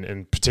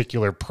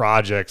particular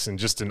projects, and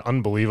just an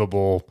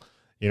unbelievable,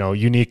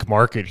 unique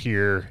market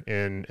here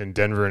in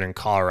Denver and in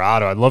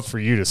Colorado. I'd love for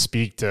you to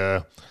speak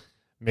to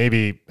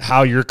maybe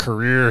how your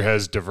career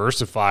has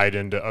diversified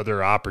into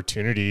other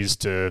opportunities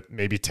to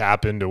maybe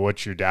tap into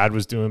what your dad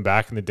was doing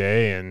back in the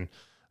day, and,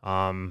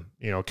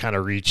 kind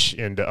of reach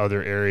into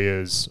other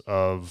areas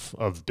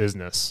of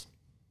business.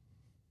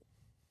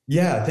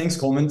 Yeah. Thanks,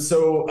 Coleman.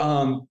 So,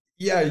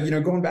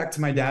 going back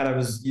to my dad, I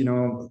was,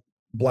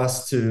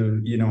 blessed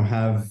to,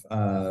 have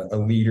a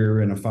leader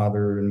and a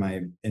father in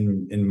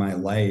my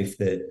life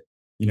that,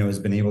 has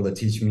been able to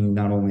teach me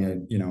not only,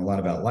 a lot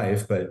about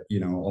life, but,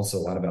 also a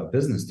lot about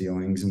business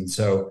dealings. And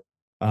so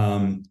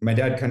my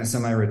dad kind of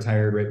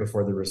semi-retired right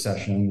before the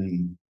recession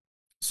and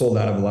sold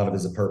out of a lot of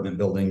his apartment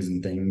buildings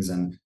and things.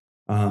 And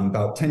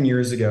about 10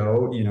 years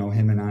ago,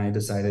 him and I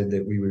decided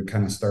that we would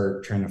kind of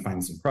start trying to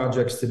find some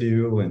projects to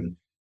do. And,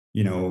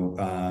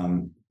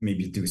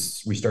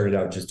 we started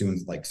out just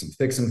doing like some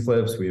fix and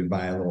flips. We would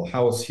buy a little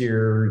house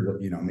here,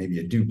 maybe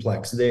a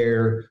duplex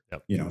there,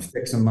 Yep.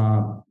 fix them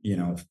up,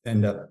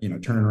 end up,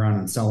 turning around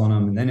and selling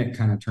them. And then it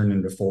kind of turned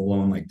into full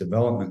blown like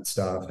development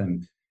stuff.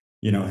 And,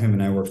 him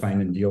and I were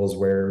finding deals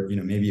where,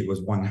 maybe it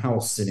was one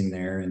house sitting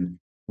there and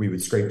we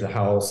would scrape the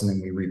house and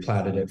then we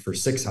replatted it for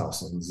 6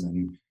 houses.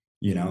 And,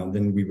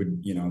 then we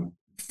would,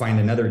 find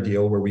another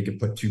deal where we could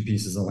put 2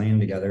 pieces of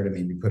land together to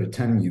maybe put a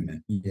 10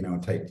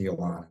 unit, type deal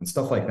on and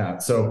stuff like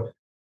that. So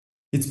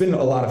it's been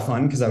a lot of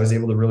fun because I was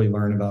able to really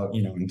learn about,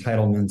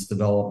 entitlements,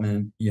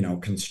 development,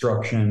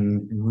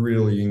 construction,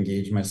 really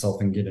engage myself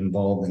and get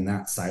involved in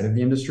that side of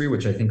the industry,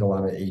 which I think a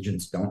lot of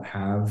agents don't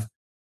have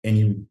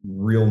any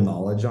real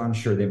knowledge on.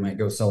 Sure, they might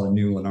go sell a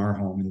new Lennar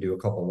home and do a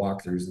couple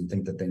walkthroughs and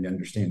think that they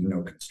understand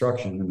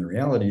construction. And the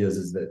reality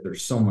is that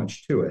there's so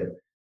much to it.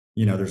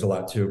 There's a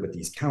lot to it with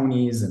these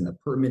counties and the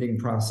permitting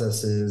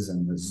processes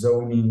and the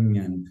zoning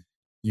and,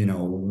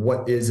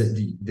 what is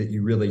it that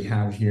you really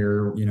have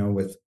here,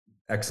 with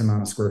X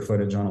amount of square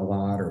footage on a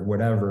lot or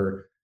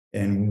whatever,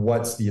 and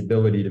what's the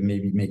ability to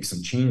maybe make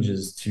some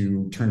changes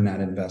to turn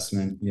that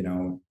investment,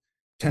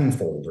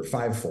 tenfold or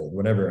fivefold,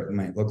 whatever it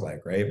might look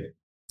like, right?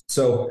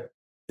 So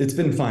it's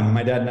been fun.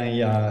 My dad and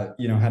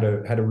I,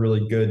 had a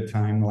really good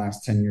time the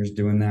last 10 years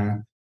doing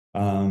that.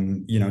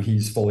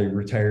 He's fully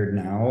retired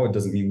now. It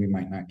doesn't mean we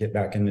might not get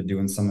back into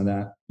doing some of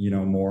that,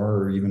 more,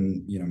 or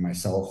even,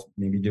 myself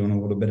maybe doing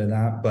a little bit of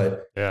that.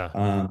 But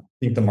I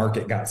think the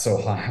market got so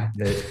hot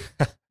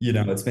that,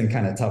 it's been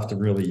kind of tough to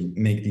really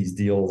make these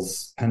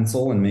deals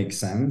pencil and make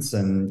sense.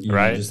 And,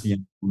 just the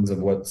influence of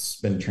what's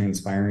been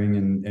transpiring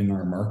in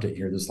our market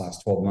here this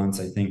last 12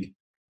 months, I think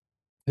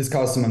has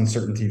caused some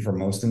uncertainty for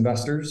most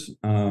investors.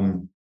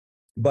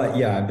 But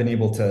yeah, I've been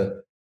able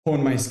to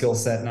hone my skill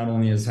set, not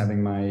only as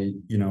having my,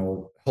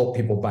 help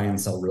people buy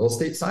and sell real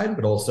estate side,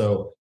 but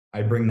also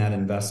I bring that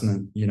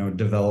investment,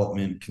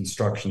 development,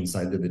 construction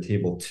side to the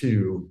table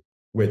too,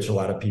 which a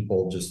lot of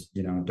people just,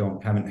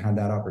 haven't had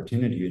that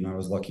opportunity. And I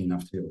was lucky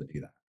enough to be able to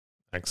do that.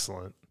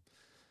 Excellent.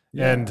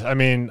 Yeah. And I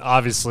mean,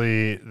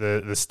 obviously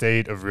the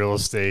state of real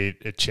estate,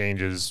 it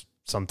changes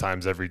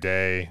sometimes every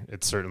day.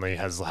 It certainly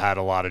has had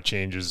a lot of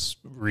changes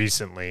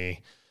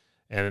recently.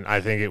 And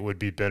I think it would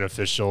be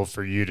beneficial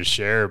for you to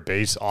share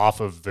based off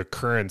of the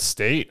current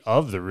state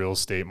of the real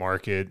estate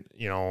market.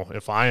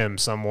 If I am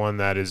someone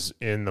that is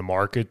in the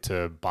market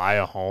to buy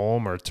a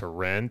home or to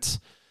rent,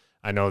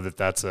 I know that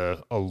that's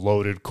a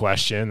loaded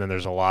question and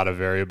there's a lot of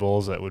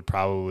variables that would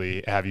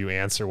probably have you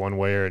answer one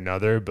way or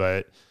another.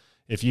 But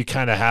if you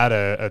kind of had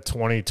a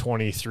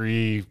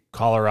 2023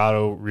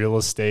 Colorado Real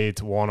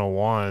Estate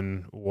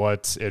 101,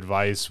 what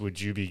advice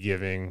would you be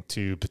giving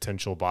to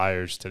potential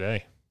buyers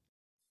today?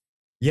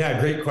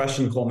 Yeah, great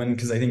question, Coleman,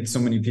 because I think so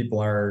many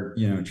people are,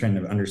 trying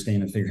to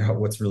understand and figure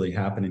out what's really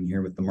happening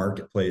here with the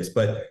marketplace.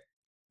 But,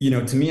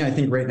 to me, I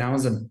think right now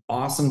is an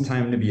awesome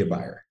time to be a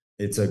buyer.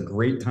 It's a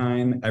great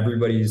time.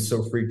 Everybody's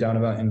so freaked out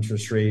about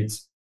interest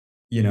rates.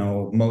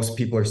 Most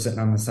people are sitting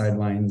on the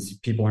sidelines.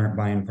 People aren't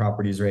buying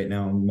properties right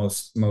now.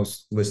 Most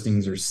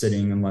listings are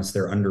sitting unless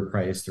they're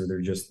underpriced or they're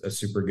just a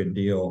super good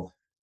deal.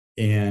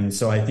 And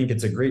so I think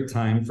it's a great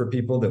time for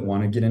people that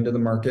want to get into the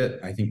market.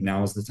 I think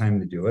now is the time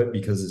to do it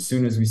because as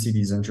soon as we see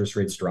these interest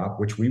rates drop,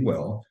 which we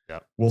will,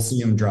 we'll see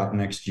them drop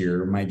next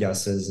year. My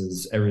guess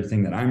is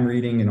everything that I'm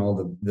reading and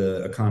all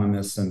the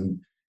economists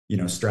and,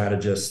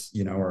 strategists,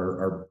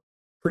 are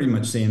pretty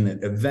much saying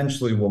that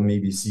eventually we'll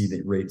maybe see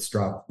the rates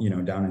drop,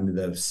 down into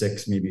the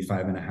 6, maybe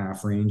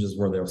 5.5 range is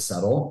where they'll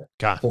settle.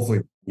 Hopefully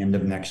at the end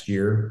of next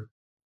year.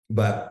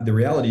 But the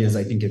reality is,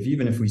 I think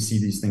even if we see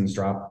these things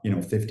drop,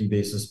 50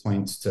 basis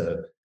points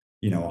to,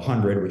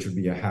 100, which would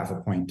be a half a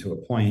point to a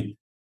point,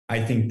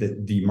 I think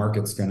that the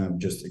market's going to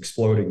just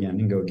explode again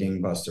and go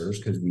gangbusters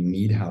because we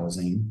need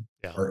housing.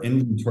 Yeah. Our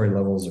inventory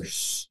levels are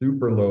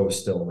super low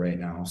still right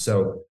now.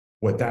 So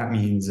what that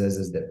means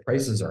is that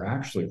prices are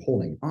actually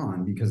holding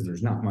on because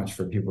there's not much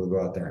for people to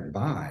go out there and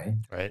buy.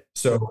 Right.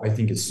 So I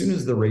think as soon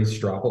as the rates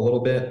drop a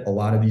little bit, a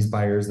lot of these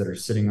buyers that are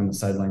sitting on the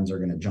sidelines are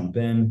going to jump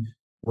in.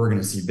 We're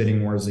going to see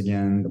bidding wars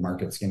again. The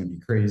market's going to be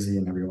crazy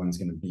and everyone's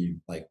going to be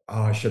like,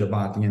 oh, I should have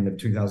bought the end of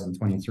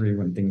 2023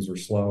 when things were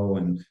slow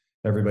and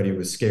everybody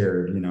was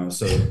scared,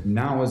 So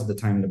now is the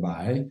time to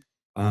buy.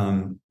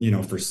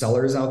 For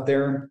sellers out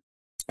there,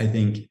 I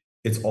think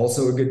it's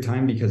also a good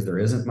time because there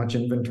isn't much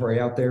inventory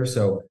out there.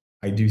 So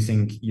I do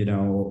think,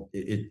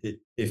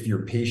 if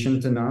you're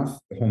patient enough,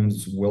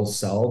 homes will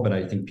sell, but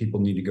I think people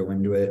need to go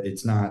into it.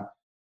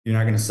 You're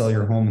not going to sell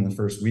your home in the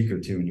first week or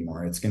two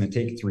anymore. It's going to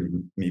take 3,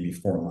 maybe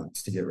 4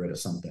 months to get rid of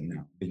something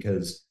now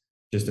because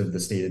just of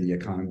the state of the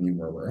economy and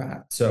where we're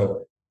at.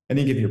 So I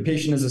think if you're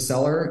patient as a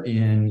seller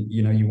and,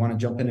 you want to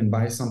jump in and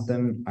buy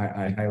something,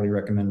 I highly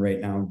recommend right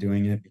now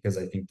doing it because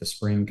I think the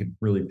spring could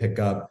really pick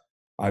up.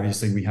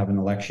 Obviously we have an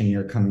election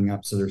year coming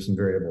up, so there's some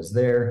variables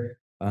there.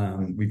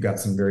 We've got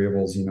some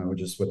variables,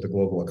 just with the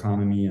global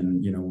economy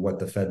and, what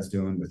the Fed's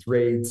doing with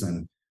rates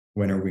and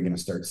when are we going to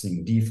start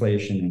seeing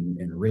deflation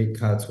and rate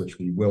cuts, which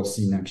we will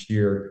see next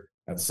year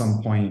at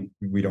some point.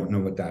 We don't know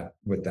what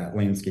that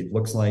landscape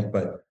looks like,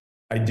 but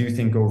I do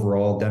think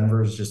overall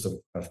Denver is just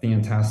a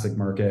fantastic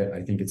market.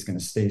 I think it's going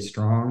to stay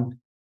strong.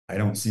 I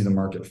don't see the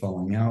market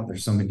falling out.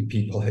 There's so many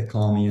people that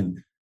call me and,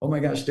 oh my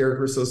gosh, Derek,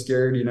 we're so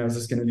scared. Is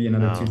this going to be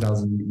another No.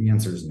 2000? The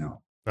answer is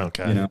no.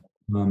 Okay.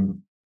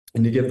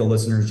 And to give the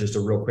listeners just a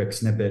real quick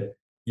snippet,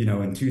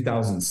 in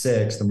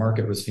 2006, the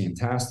market was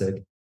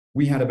fantastic.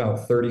 We had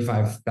about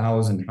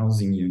 35,000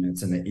 housing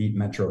units in the 8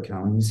 metro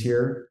counties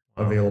here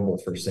available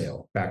for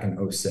sale back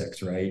in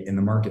 06, right? And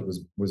the market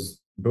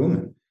was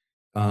booming.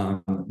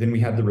 Then we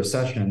had the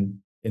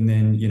recession. And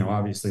then,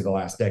 obviously the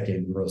last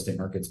decade, the real estate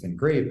market's been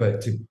great. But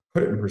to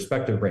put it in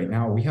perspective right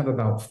now, we have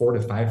about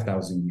 4,000 to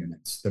 5,000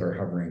 units that are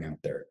hovering out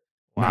there.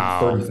 Wow.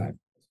 Not 35.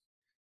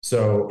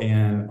 So,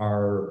 and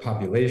our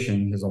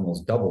population has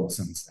almost doubled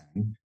since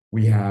then.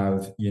 We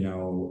have,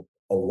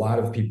 a lot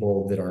of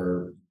people that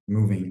are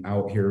moving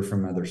out here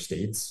from other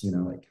states,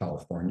 like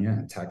California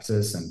and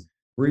Texas. And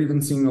we're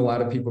even seeing a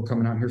lot of people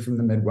coming out here from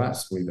the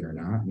Midwest, believe it or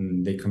not.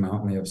 And they come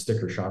out and they have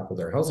sticker shock with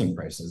their housing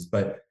prices.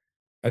 But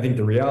I think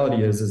the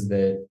reality is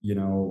that,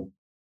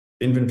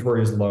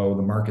 inventory is low,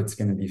 the market's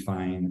going to be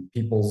fine.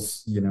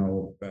 People's,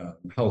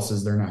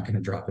 houses, they're not going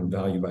to drop in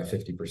value by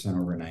 50%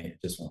 overnight.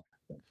 It just won't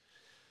happen.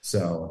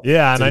 So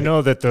yeah, and I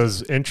know that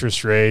those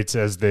interest rates,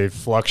 as they've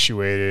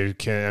fluctuated,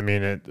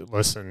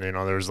 listen,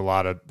 there's a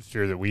lot of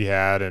fear that we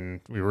had, and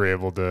we were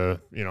able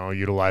to,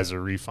 utilize a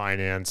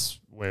refinance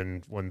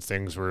when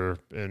things were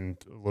in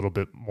a little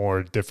bit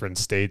more different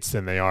states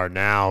than they are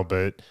now.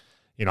 But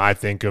I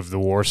think of the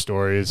war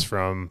stories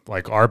from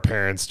like our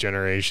parents'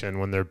 generation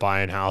when they're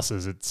buying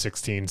houses at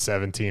 16,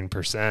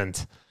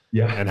 17%.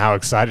 Yeah. And how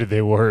excited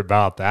they were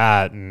about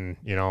that. And,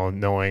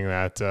 knowing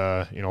that,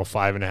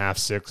 5.5,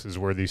 6 is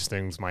where these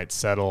things might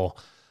settle.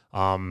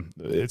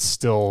 It's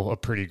still a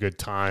pretty good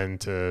time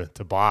to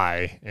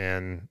buy.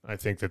 And I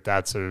think that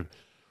that's a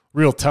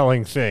real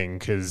telling thing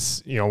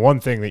because, one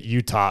thing that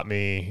you taught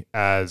me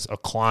as a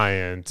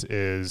client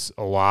is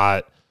a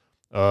lot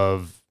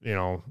of,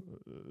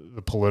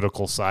 the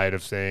political side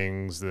of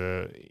things,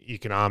 the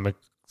economic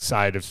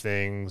side of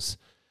things.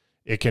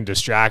 It can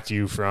distract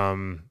you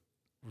from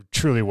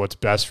truly what's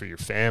best for your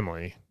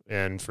family.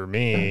 And for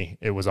me,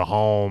 it was a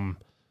home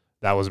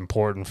that was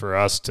important for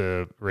us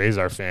to raise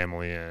our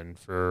family in,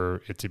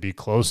 for it to be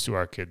close to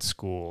our kids'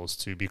 schools,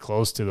 to be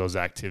close to those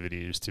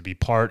activities, to be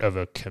part of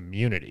a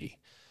community.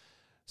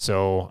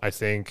 So I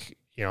think,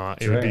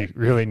 it would be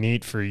really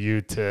neat for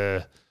you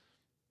to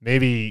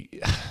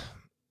maybe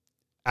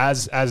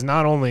as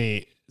not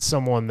only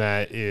someone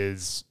that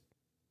is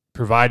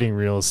providing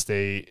real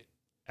estate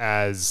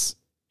as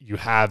you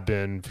have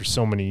been for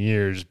so many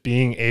years,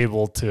 being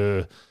able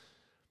to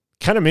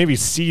kind of maybe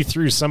see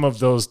through some of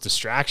those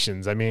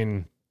distractions. I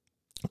mean,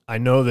 I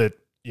know that,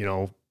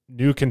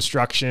 new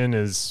construction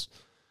is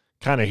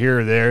kind of here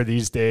or there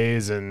these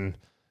days. And,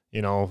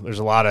 there's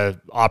a lot of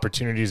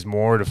opportunities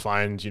more to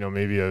find,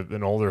 maybe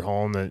an older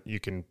home that you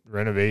can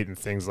renovate and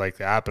things like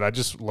that. But I'd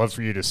just love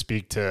for you to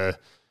speak to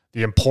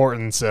the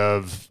importance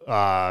of,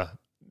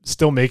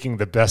 still making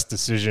the best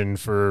decision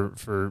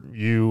for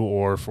you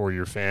or for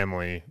your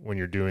family when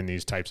you're doing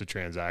these types of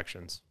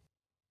transactions.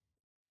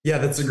 Yeah,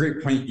 that's a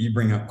great point you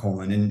bring up,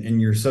 Coleman. And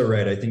you're so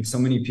right. I think so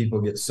many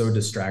people get so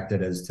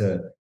distracted as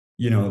to,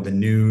 the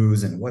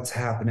news and what's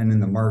happening in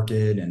the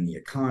market and the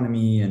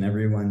economy, and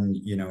everyone,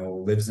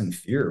 lives in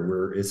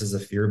fear. This is a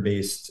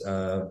fear-based,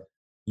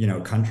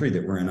 country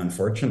that we're in,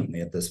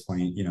 unfortunately, at this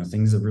point.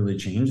 Things have really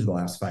changed the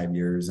last 5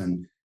 years.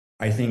 And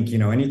I think,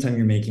 anytime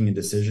you're making a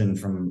decision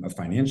from a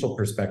financial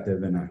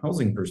perspective and a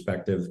housing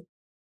perspective,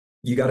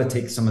 you got to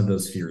take some of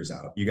those fears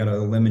out. You got to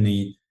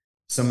eliminate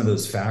some of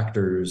those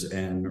factors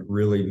and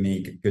really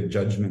make good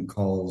judgment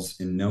calls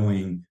in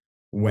knowing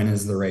when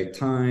is the right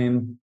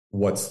time,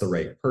 what's the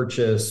right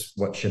purchase,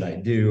 what should I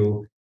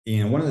do.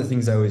 And one of the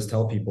things I always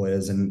tell people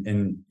is, and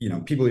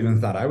people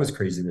even thought I was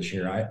crazy this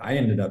year. I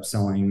ended up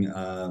selling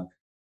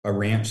a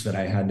ranch that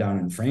I had down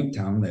in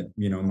Franktown that,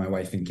 my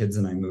wife and kids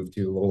and I moved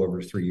to a little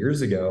over 3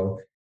 years ago.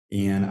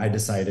 And I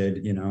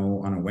decided,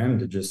 on a whim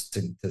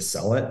to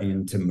sell it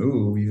and to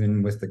move,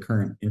 even with the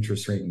current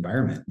interest rate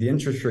environment. The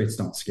interest rates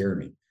don't scare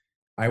me.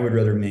 I would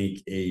rather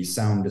make a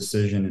sound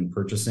decision in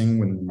purchasing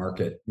when the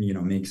market,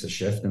 makes a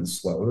shift and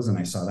slows. And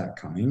I saw that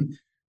coming.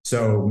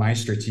 So my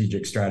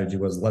strategic strategy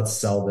was, let's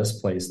sell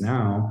this place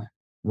now.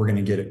 We're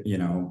going to get,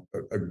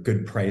 a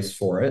good price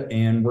for it.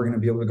 And we're going to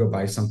be able to go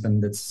buy something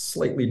that's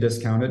slightly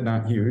discounted,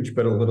 not huge,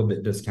 but a little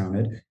bit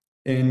discounted.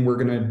 And we're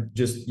going to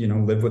just,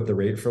 live with the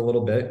rate for a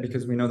little bit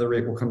because we know the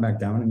rate will come back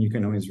down and you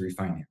can always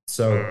refinance.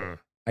 So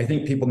I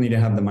think people need to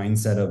have the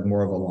mindset of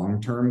more of a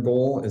long-term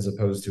goal as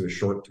opposed to a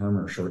short-term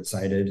or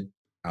short-sighted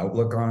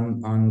outlook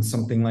on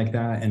something like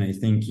that. And I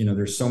think,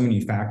 there's so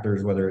many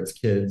factors, whether it's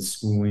kids,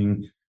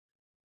 schooling,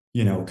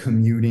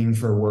 commuting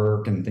for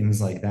work and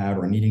things like that,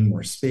 or needing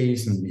more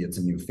space. Maybe it's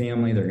a new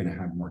family, they're going to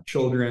have more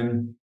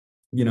children.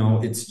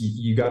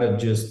 You got to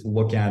just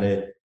look at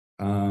it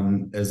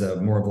as a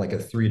more of like a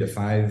 3 to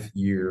 5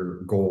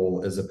 year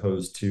goal, as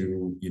opposed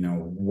to,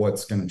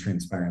 what's going to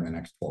transpire in the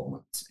next 12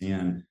 months.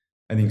 And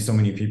I think so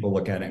many people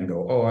look at it and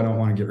go, oh, I don't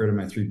want to get rid of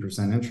my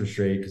 3% interest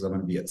rate because I'm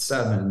going to be at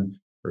 7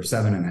 or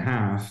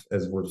 7.5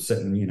 as we're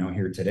sitting,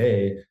 here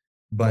today.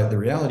 But the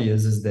reality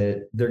is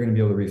that they're going to be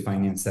able to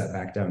refinance that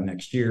back down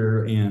next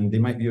year, and they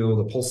might be able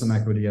to pull some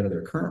equity out of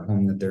their current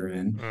home that they're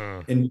in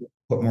and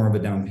put more of a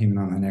down payment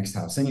on the next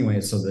house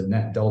anyway. So the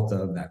net delta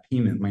of that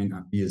payment might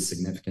not be as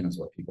significant as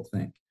what people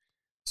think.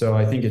 So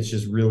I think it's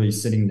just really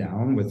sitting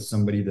down with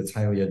somebody that's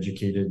highly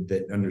educated,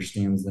 that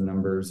understands the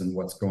numbers and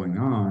what's going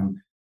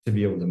on, to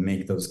be able to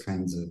make those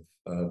kinds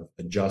of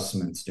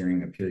adjustments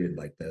during a period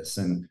like this.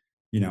 And,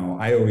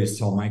 I always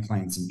tell my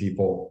clients and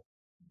people,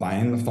 buy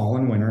in the fall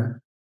and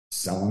winter,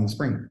 sell in the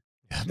spring.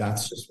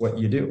 That's just what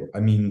you do. I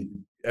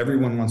mean,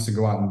 everyone wants to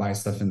go out and buy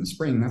stuff in the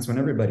spring. That's when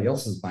everybody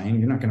else is buying.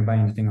 You're not going to buy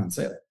anything on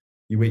sale.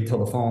 You wait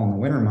till the fall and the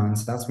winter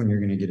months. That's when you're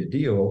going to get a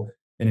deal.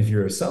 And if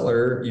you're a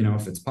seller,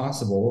 if it's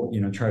possible,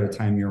 try to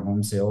time your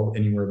home sale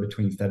anywhere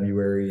between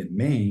February and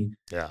May,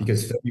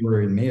 because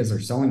February and May is our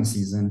selling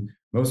season.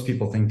 Most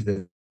people think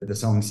that the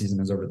selling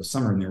season is over the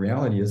summer. And the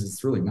reality is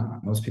it's really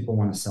not. Most people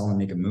want to sell and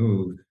make a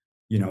move,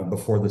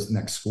 before this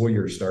next school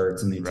year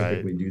starts. And they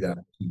typically do that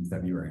in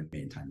February and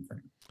May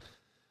timeframe.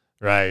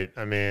 Right.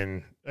 I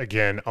mean,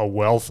 again, a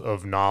wealth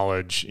of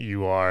knowledge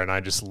you are. And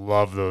I just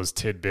love those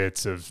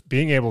tidbits of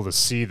being able to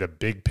see the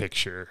big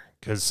picture.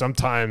 Because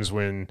sometimes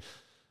you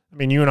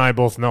and I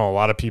both know a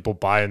lot of people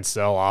buy and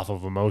sell off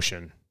of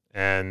emotion.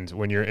 And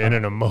when you're in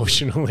an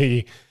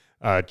emotionally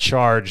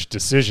charged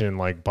decision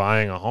like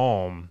buying a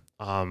home,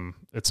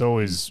 it's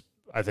always,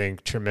 I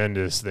think,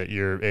 tremendous that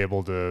you're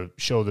able to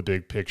show the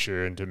big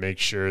picture and to make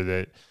sure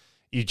that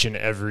each and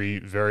every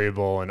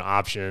variable and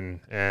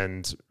option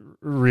and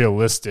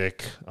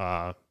realistic,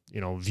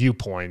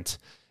 viewpoint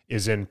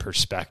is in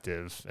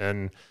perspective.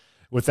 And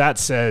with that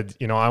said,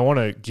 I want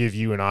to give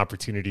you an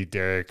opportunity,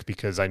 Derek,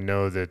 because I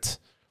know that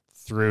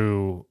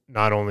through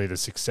not only the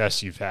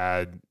success you've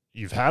had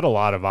a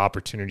lot of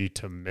opportunity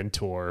to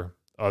mentor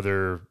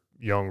other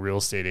young real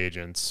estate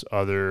agents,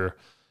 other,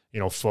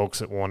 folks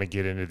that want to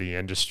get into the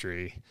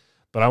industry.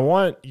 But I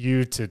want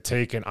you to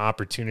take an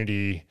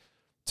opportunity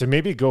to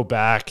maybe go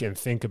back and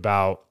think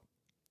about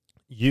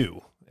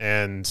you.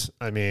 And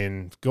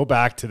go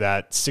back to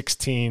that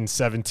 16,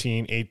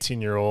 17,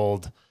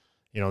 18-year-old,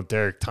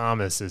 Derek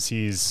Thomas, as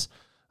he's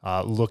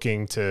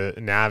looking to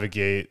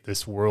navigate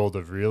this world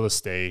of real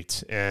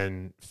estate,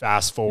 and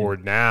fast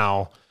forward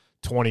now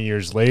 20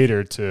 years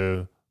later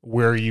to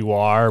where you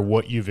are,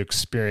 what you've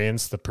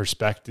experienced, the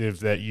perspective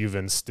that you've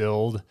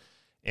instilled.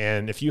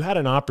 And if you had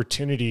an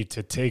opportunity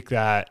to take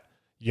that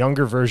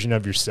younger version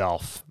of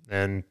yourself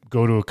and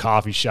go to a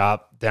coffee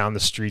shop down the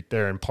street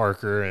there in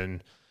Parker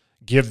and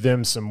give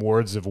them some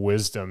words of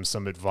wisdom,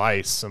 some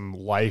advice, some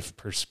life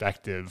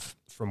perspective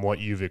from what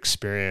you've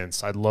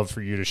experienced, I'd love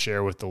for you to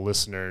share with the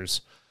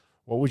listeners.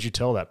 What would you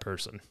tell that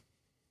person?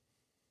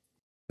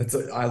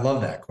 I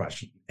love that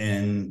question.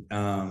 And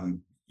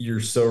you're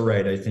so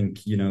right. I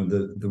think,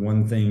 the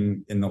one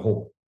thing in the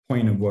whole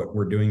point of what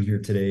we're doing here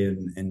today,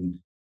 and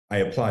I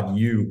applaud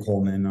you,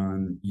 Coleman,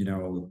 on,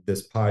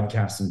 this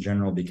podcast in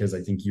general, because I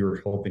think you're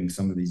helping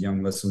some of these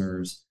young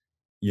listeners,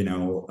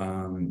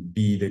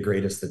 be the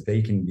greatest that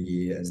they can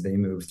be as they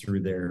move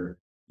through their,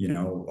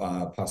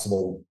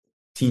 possible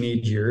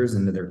teenage years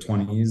into their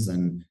 20s,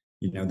 and,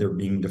 they're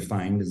being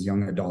defined as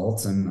young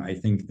adults. And I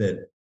think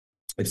that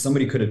if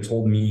somebody could have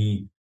told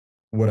me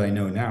what I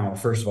know now,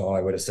 first of all,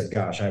 I would have said,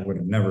 gosh, I would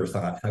have never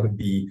thought I would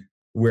be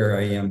where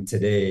I am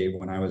today.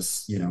 When I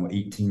was,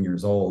 18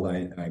 years old,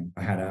 I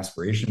had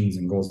aspirations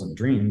and goals and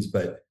dreams,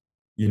 but,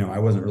 I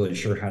wasn't really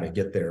sure how to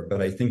get there.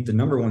 But I think the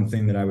number one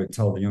thing that I would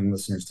tell the young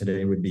listeners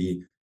today would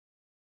be,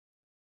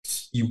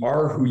 you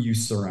are who you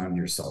surround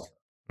yourself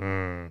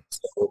with.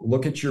 So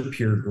look at your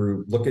peer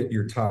group, look at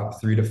your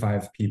top 3 to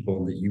 5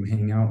 people that you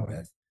hang out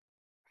with.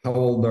 How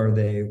old are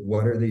they?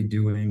 What are they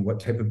doing? What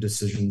type of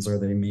decisions are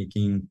they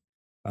making?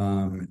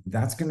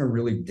 That's going to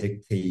really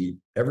dictate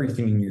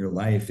everything in your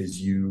life as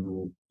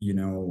you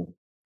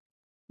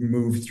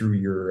move through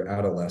your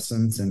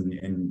adolescence and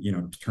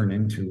turn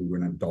into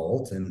an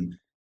adult. And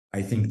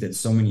I think that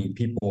so many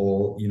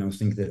people,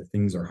 think that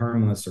things are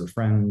harmless or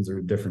friends or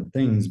different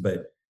things,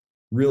 but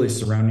really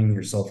surrounding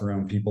yourself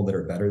around people that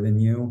are better than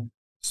you,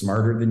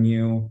 smarter than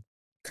you,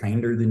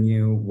 kinder than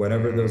you,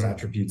 whatever those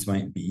attributes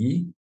might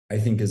be, I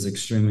think is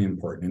extremely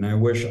important. And I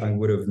wish I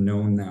would have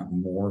known that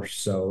more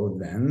so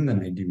then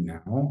than I do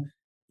now.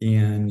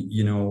 And,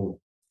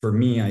 for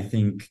me, I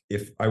think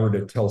if I were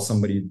to tell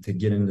somebody to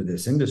get into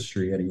this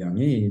industry at a young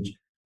age,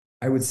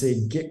 I would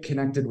say, get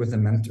connected with a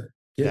mentor,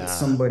 get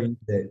somebody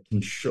that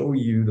can show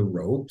you the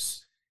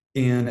ropes,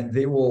 and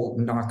they will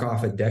knock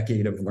off a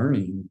decade of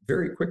learning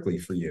very quickly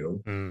for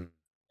you.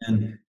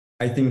 And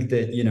I think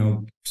that,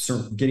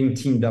 getting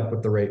teamed up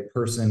with the right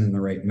person and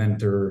the right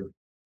mentor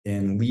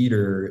and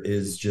leader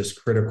is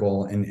just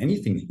critical in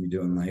anything that you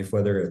do in life,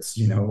 whether it's,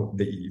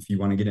 if you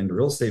want to get into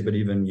real estate, but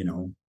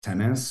even,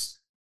 tennis,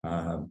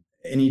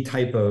 any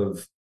type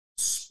of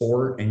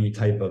sport, any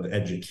type of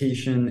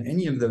education,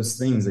 any of those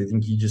things. I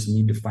think you just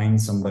need to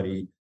find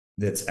somebody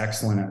that's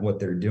excellent at what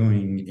they're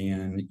doing,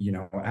 and,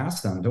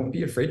 ask them. Don't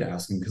be afraid to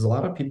ask them, because a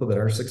lot of people that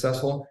are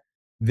successful,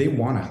 they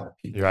want to help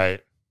people.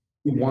 Right.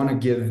 You want to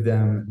give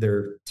them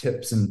their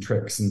tips and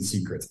tricks and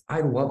secrets.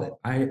 I love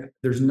it.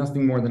 There's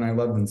nothing more than I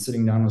love than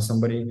sitting down with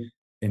somebody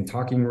and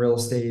talking real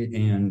estate,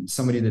 and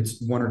somebody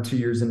that's 1 or 2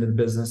 years into the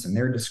business and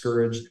they're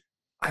discouraged.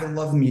 I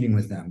love meeting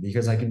with them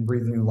because I can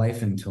breathe new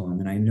life into them,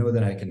 and I know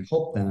that I can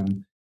help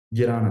them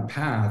get on a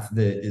path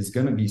that is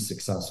going to be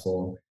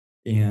successful,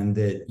 and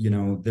that,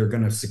 they're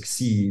going to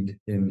succeed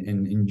and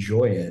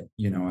enjoy it,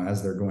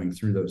 as they're going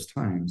through those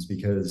times,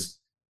 because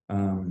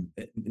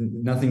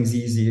nothing's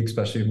easy,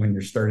 especially when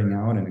you're starting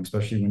out, and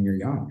especially when you're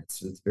young.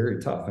 It's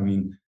very tough. I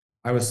mean,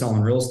 I was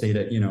selling real estate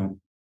at,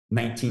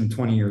 19,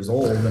 20 years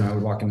old, and I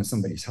would walk into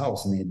somebody's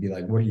house and they'd be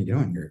like, "What are you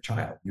doing? You're a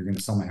child. You're going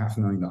to sell my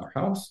 $500,000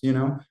 house,"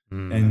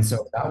 And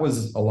so that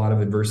was a lot of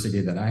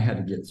adversity that I had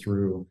to get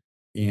through,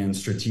 and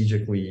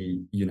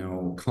strategically,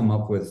 come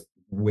up with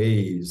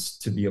ways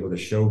to be able to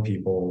show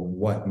people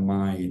what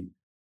my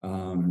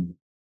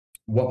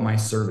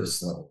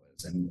service level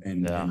is,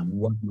 and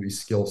what my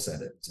skill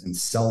set is, and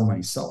sell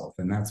myself.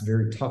 And that's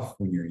very tough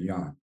when you're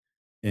young.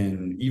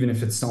 And even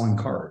if it's selling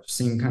cars,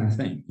 same kind of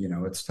thing.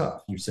 It's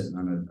tough. You're sitting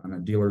on a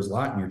dealer's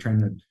lot and you're trying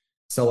to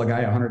sell a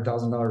guy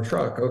 $100,000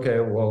 truck. Okay,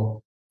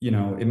 well,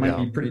 it might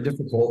be pretty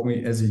difficult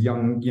as a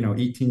young,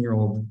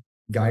 18-year-old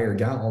guy or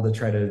gal to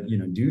try to,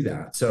 do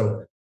that.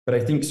 So, but I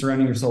think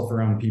surrounding yourself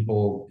around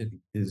people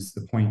is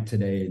the point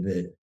today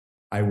that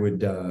I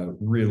would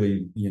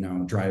really,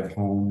 drive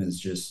home, is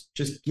just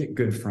get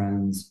good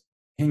friends,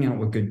 hang out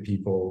with good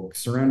people,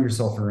 surround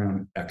yourself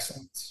around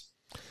excellence.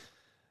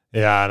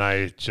 Yeah, and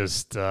I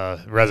just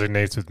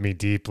resonates with me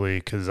deeply,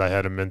 because I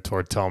had a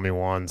mentor tell me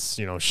once,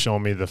 show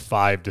me the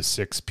 5 to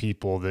 6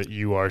 people that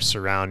you are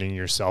surrounding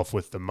yourself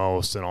with the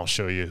most, and I'll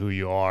show you who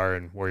you are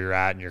and where you're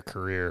at in your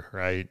career,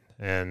 right?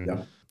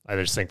 And I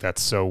just think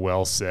that's so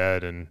well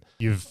said. And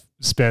you've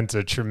spent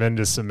a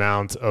tremendous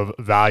amount of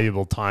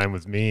valuable time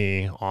with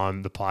me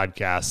on the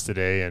podcast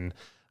today, and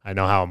I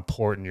know how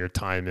important your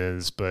time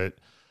is, but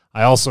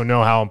I also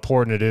know how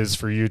important it is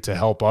for you to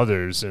help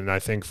others. And I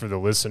think for the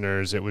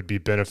listeners, it would be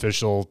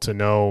beneficial to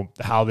know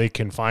how they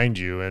can find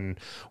you. And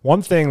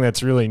one thing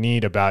that's really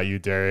neat about you,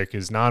 Derek,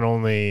 is not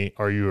only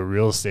are you a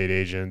real estate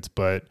agent,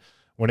 but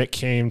when it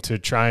came to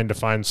trying to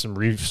find some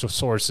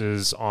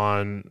resources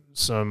on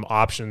some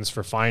options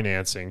for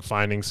financing,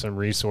 finding some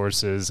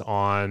resources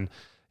on,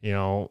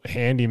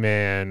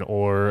 handyman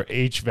or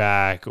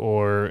HVAC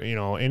or,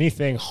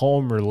 anything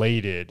home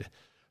related,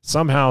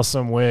 somehow,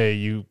 some way,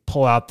 you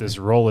pull out this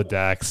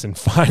Rolodex and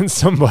find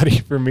somebody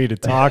for me to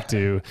talk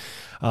to.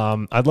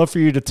 I'd love for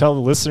you to tell the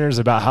listeners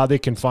about how they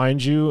can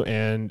find you,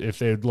 and if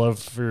they'd love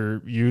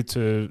for you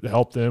to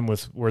help them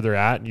with where they're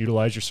at and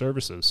utilize your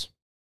services.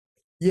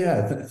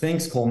 Yeah,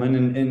 thanks, Coleman.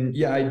 And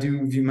yeah, I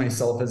do view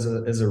myself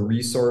as a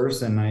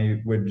resource, and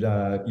I would,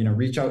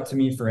 reach out to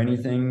me for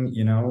anything,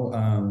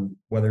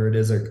 whether it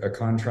is a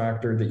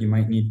contractor that you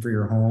might need for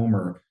your home,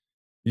 or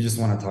you just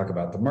want to talk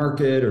about the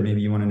market, or maybe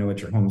you want to know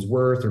what your home's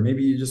worth, or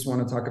maybe you just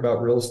want to talk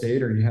about real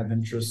estate, or you have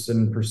interest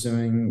in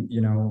pursuing,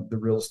 the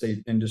real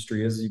estate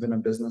industry as even a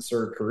business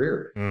or a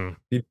career.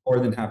 Be more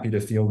than happy to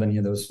field any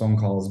of those phone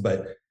calls.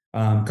 But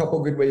a couple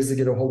of good ways to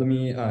get a hold of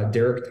me.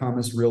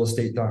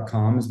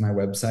 DerekThomasRealEstate.com is my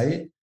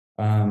website.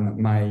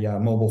 My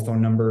mobile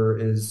phone number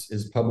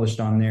is published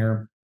on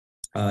there.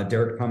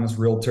 Derek Thomas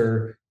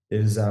Realtor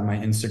is my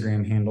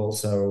Instagram handle.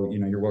 So,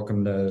 you're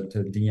welcome to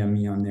DM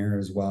me on there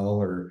as well,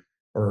 or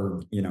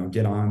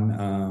get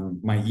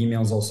on. My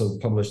email is also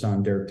published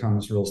on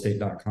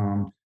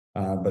DerekThomasRealEstate.com,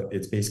 but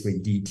it's basically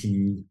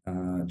DT,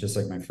 just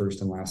like my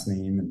first and last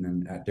name, and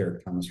then at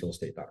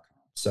DerekThomasRealEstate.com.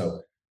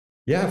 So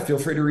yeah, feel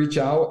free to reach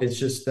out. It's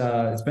just,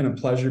 it's been a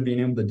pleasure being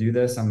able to do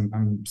this.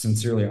 I'm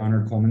sincerely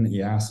honored, Coleman, that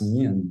you asked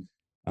me, and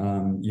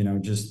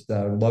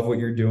love what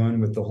you're doing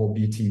with the whole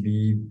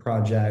BTB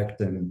project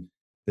and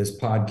this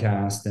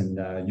podcast, and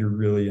you're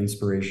really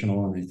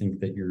inspirational, and I think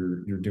that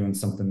you're doing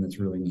something that's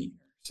really neat.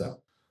 So.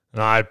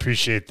 No, I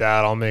appreciate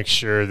that. I'll make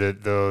sure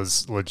that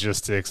those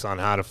logistics on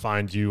how to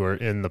find you are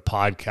in the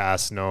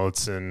podcast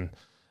notes. And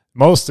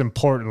most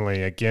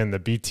importantly, again, the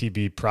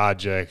BTB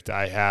project,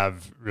 I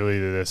have really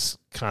this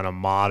kind of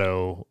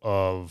motto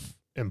of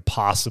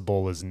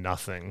impossible is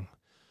nothing.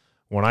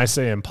 When I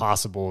say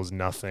impossible is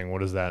nothing, what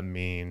does that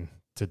mean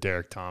to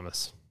Derek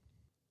Thomas?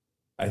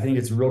 I think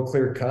it's real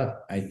clear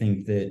cut. I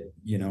think that,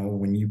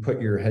 when you put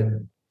your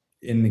head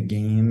in the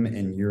game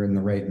and you're in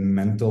the right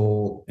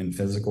mental and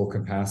physical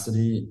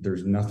capacity,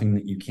 there's nothing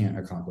that you can't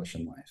accomplish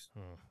in life.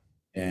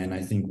 And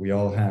I think we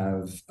all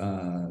have,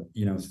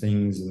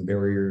 things and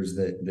barriers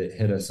that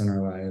hit us in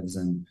our lives.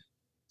 And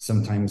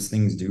sometimes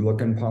things do look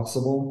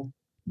impossible,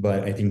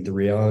 but I think the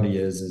reality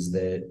is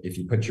that if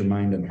you put your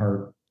mind and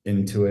heart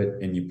into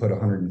it and you put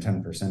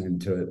 110%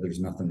 into it, there's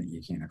nothing that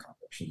you can't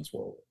accomplish in this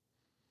world.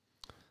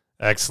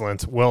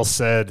 Excellent. Well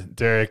said,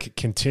 Derek.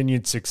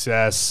 Continued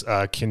success,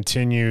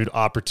 continued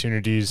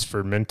opportunities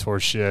for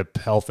mentorship,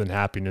 health, and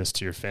happiness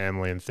to your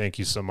family. And thank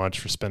you so much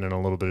for spending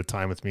a little bit of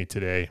time with me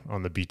today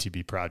on the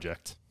BTB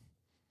project.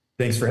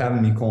 Thanks for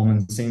having me,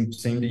 Coleman. Same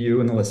to you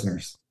and the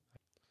listeners.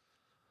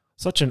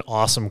 Such an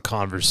awesome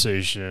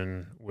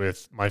conversation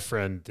with my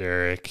friend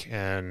Derek,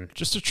 and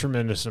just a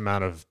tremendous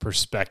amount of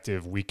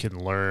perspective we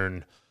can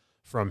learn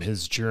from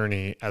his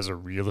journey as a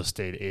real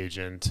estate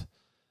agent.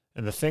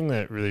 And the thing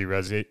that really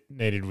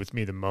resonated with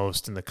me the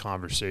most in the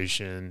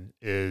conversation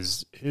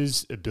is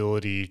his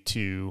ability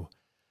to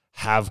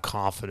have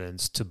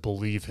confidence, to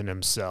believe in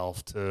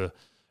himself, to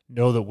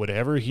know that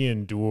whatever he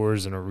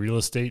endures in a real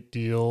estate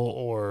deal,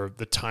 or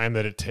the time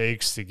that it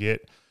takes to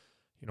get,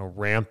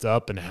 ramped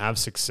up and have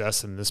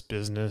success in this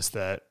business,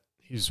 that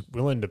he's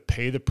willing to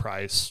pay the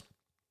price,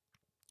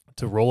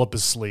 to roll up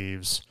his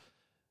sleeves,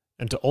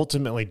 and to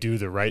ultimately do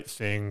the right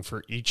thing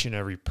for each and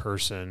every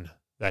person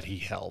that he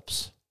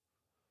helps.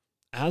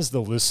 As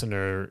the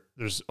listener,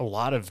 there's a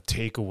lot of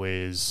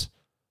takeaways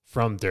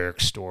from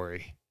Derek's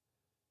story.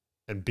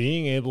 And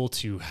being able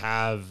to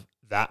have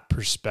that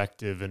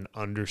perspective and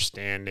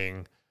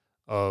understanding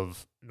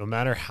of, no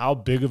matter how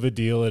big of a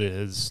deal it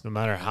is, no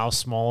matter how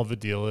small of a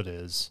deal it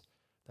is,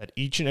 that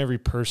each and every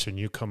person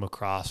you come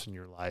across in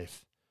your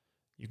life,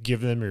 you give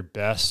them your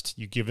best,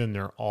 you give them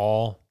their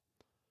all,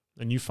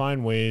 and you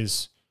find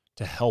ways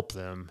to help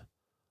them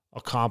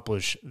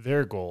accomplish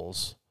their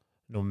goals,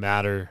 no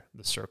matter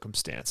the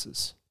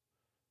circumstances.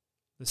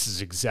 This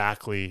is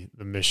exactly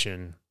the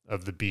mission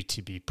of the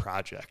BTB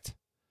Project.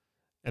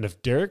 And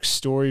if Derek's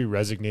story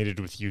resonated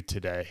with you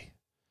today,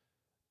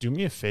 do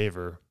me a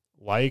favor,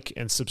 like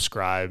and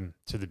subscribe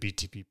to the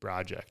BTB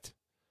Project.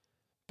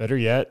 Better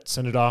yet,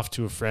 send it off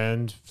to a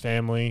friend,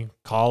 family,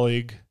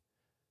 colleague,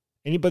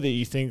 anybody that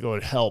you think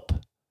would help,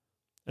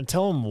 and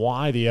tell them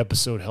why the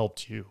episode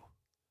helped you.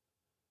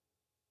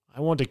 I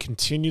want to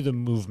continue the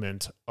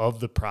movement of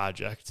the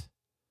project,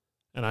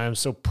 and I am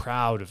so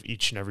proud of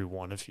each and every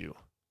one of you.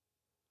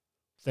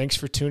 Thanks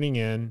for tuning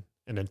in,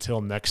 and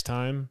until next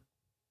time,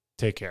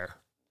 take care.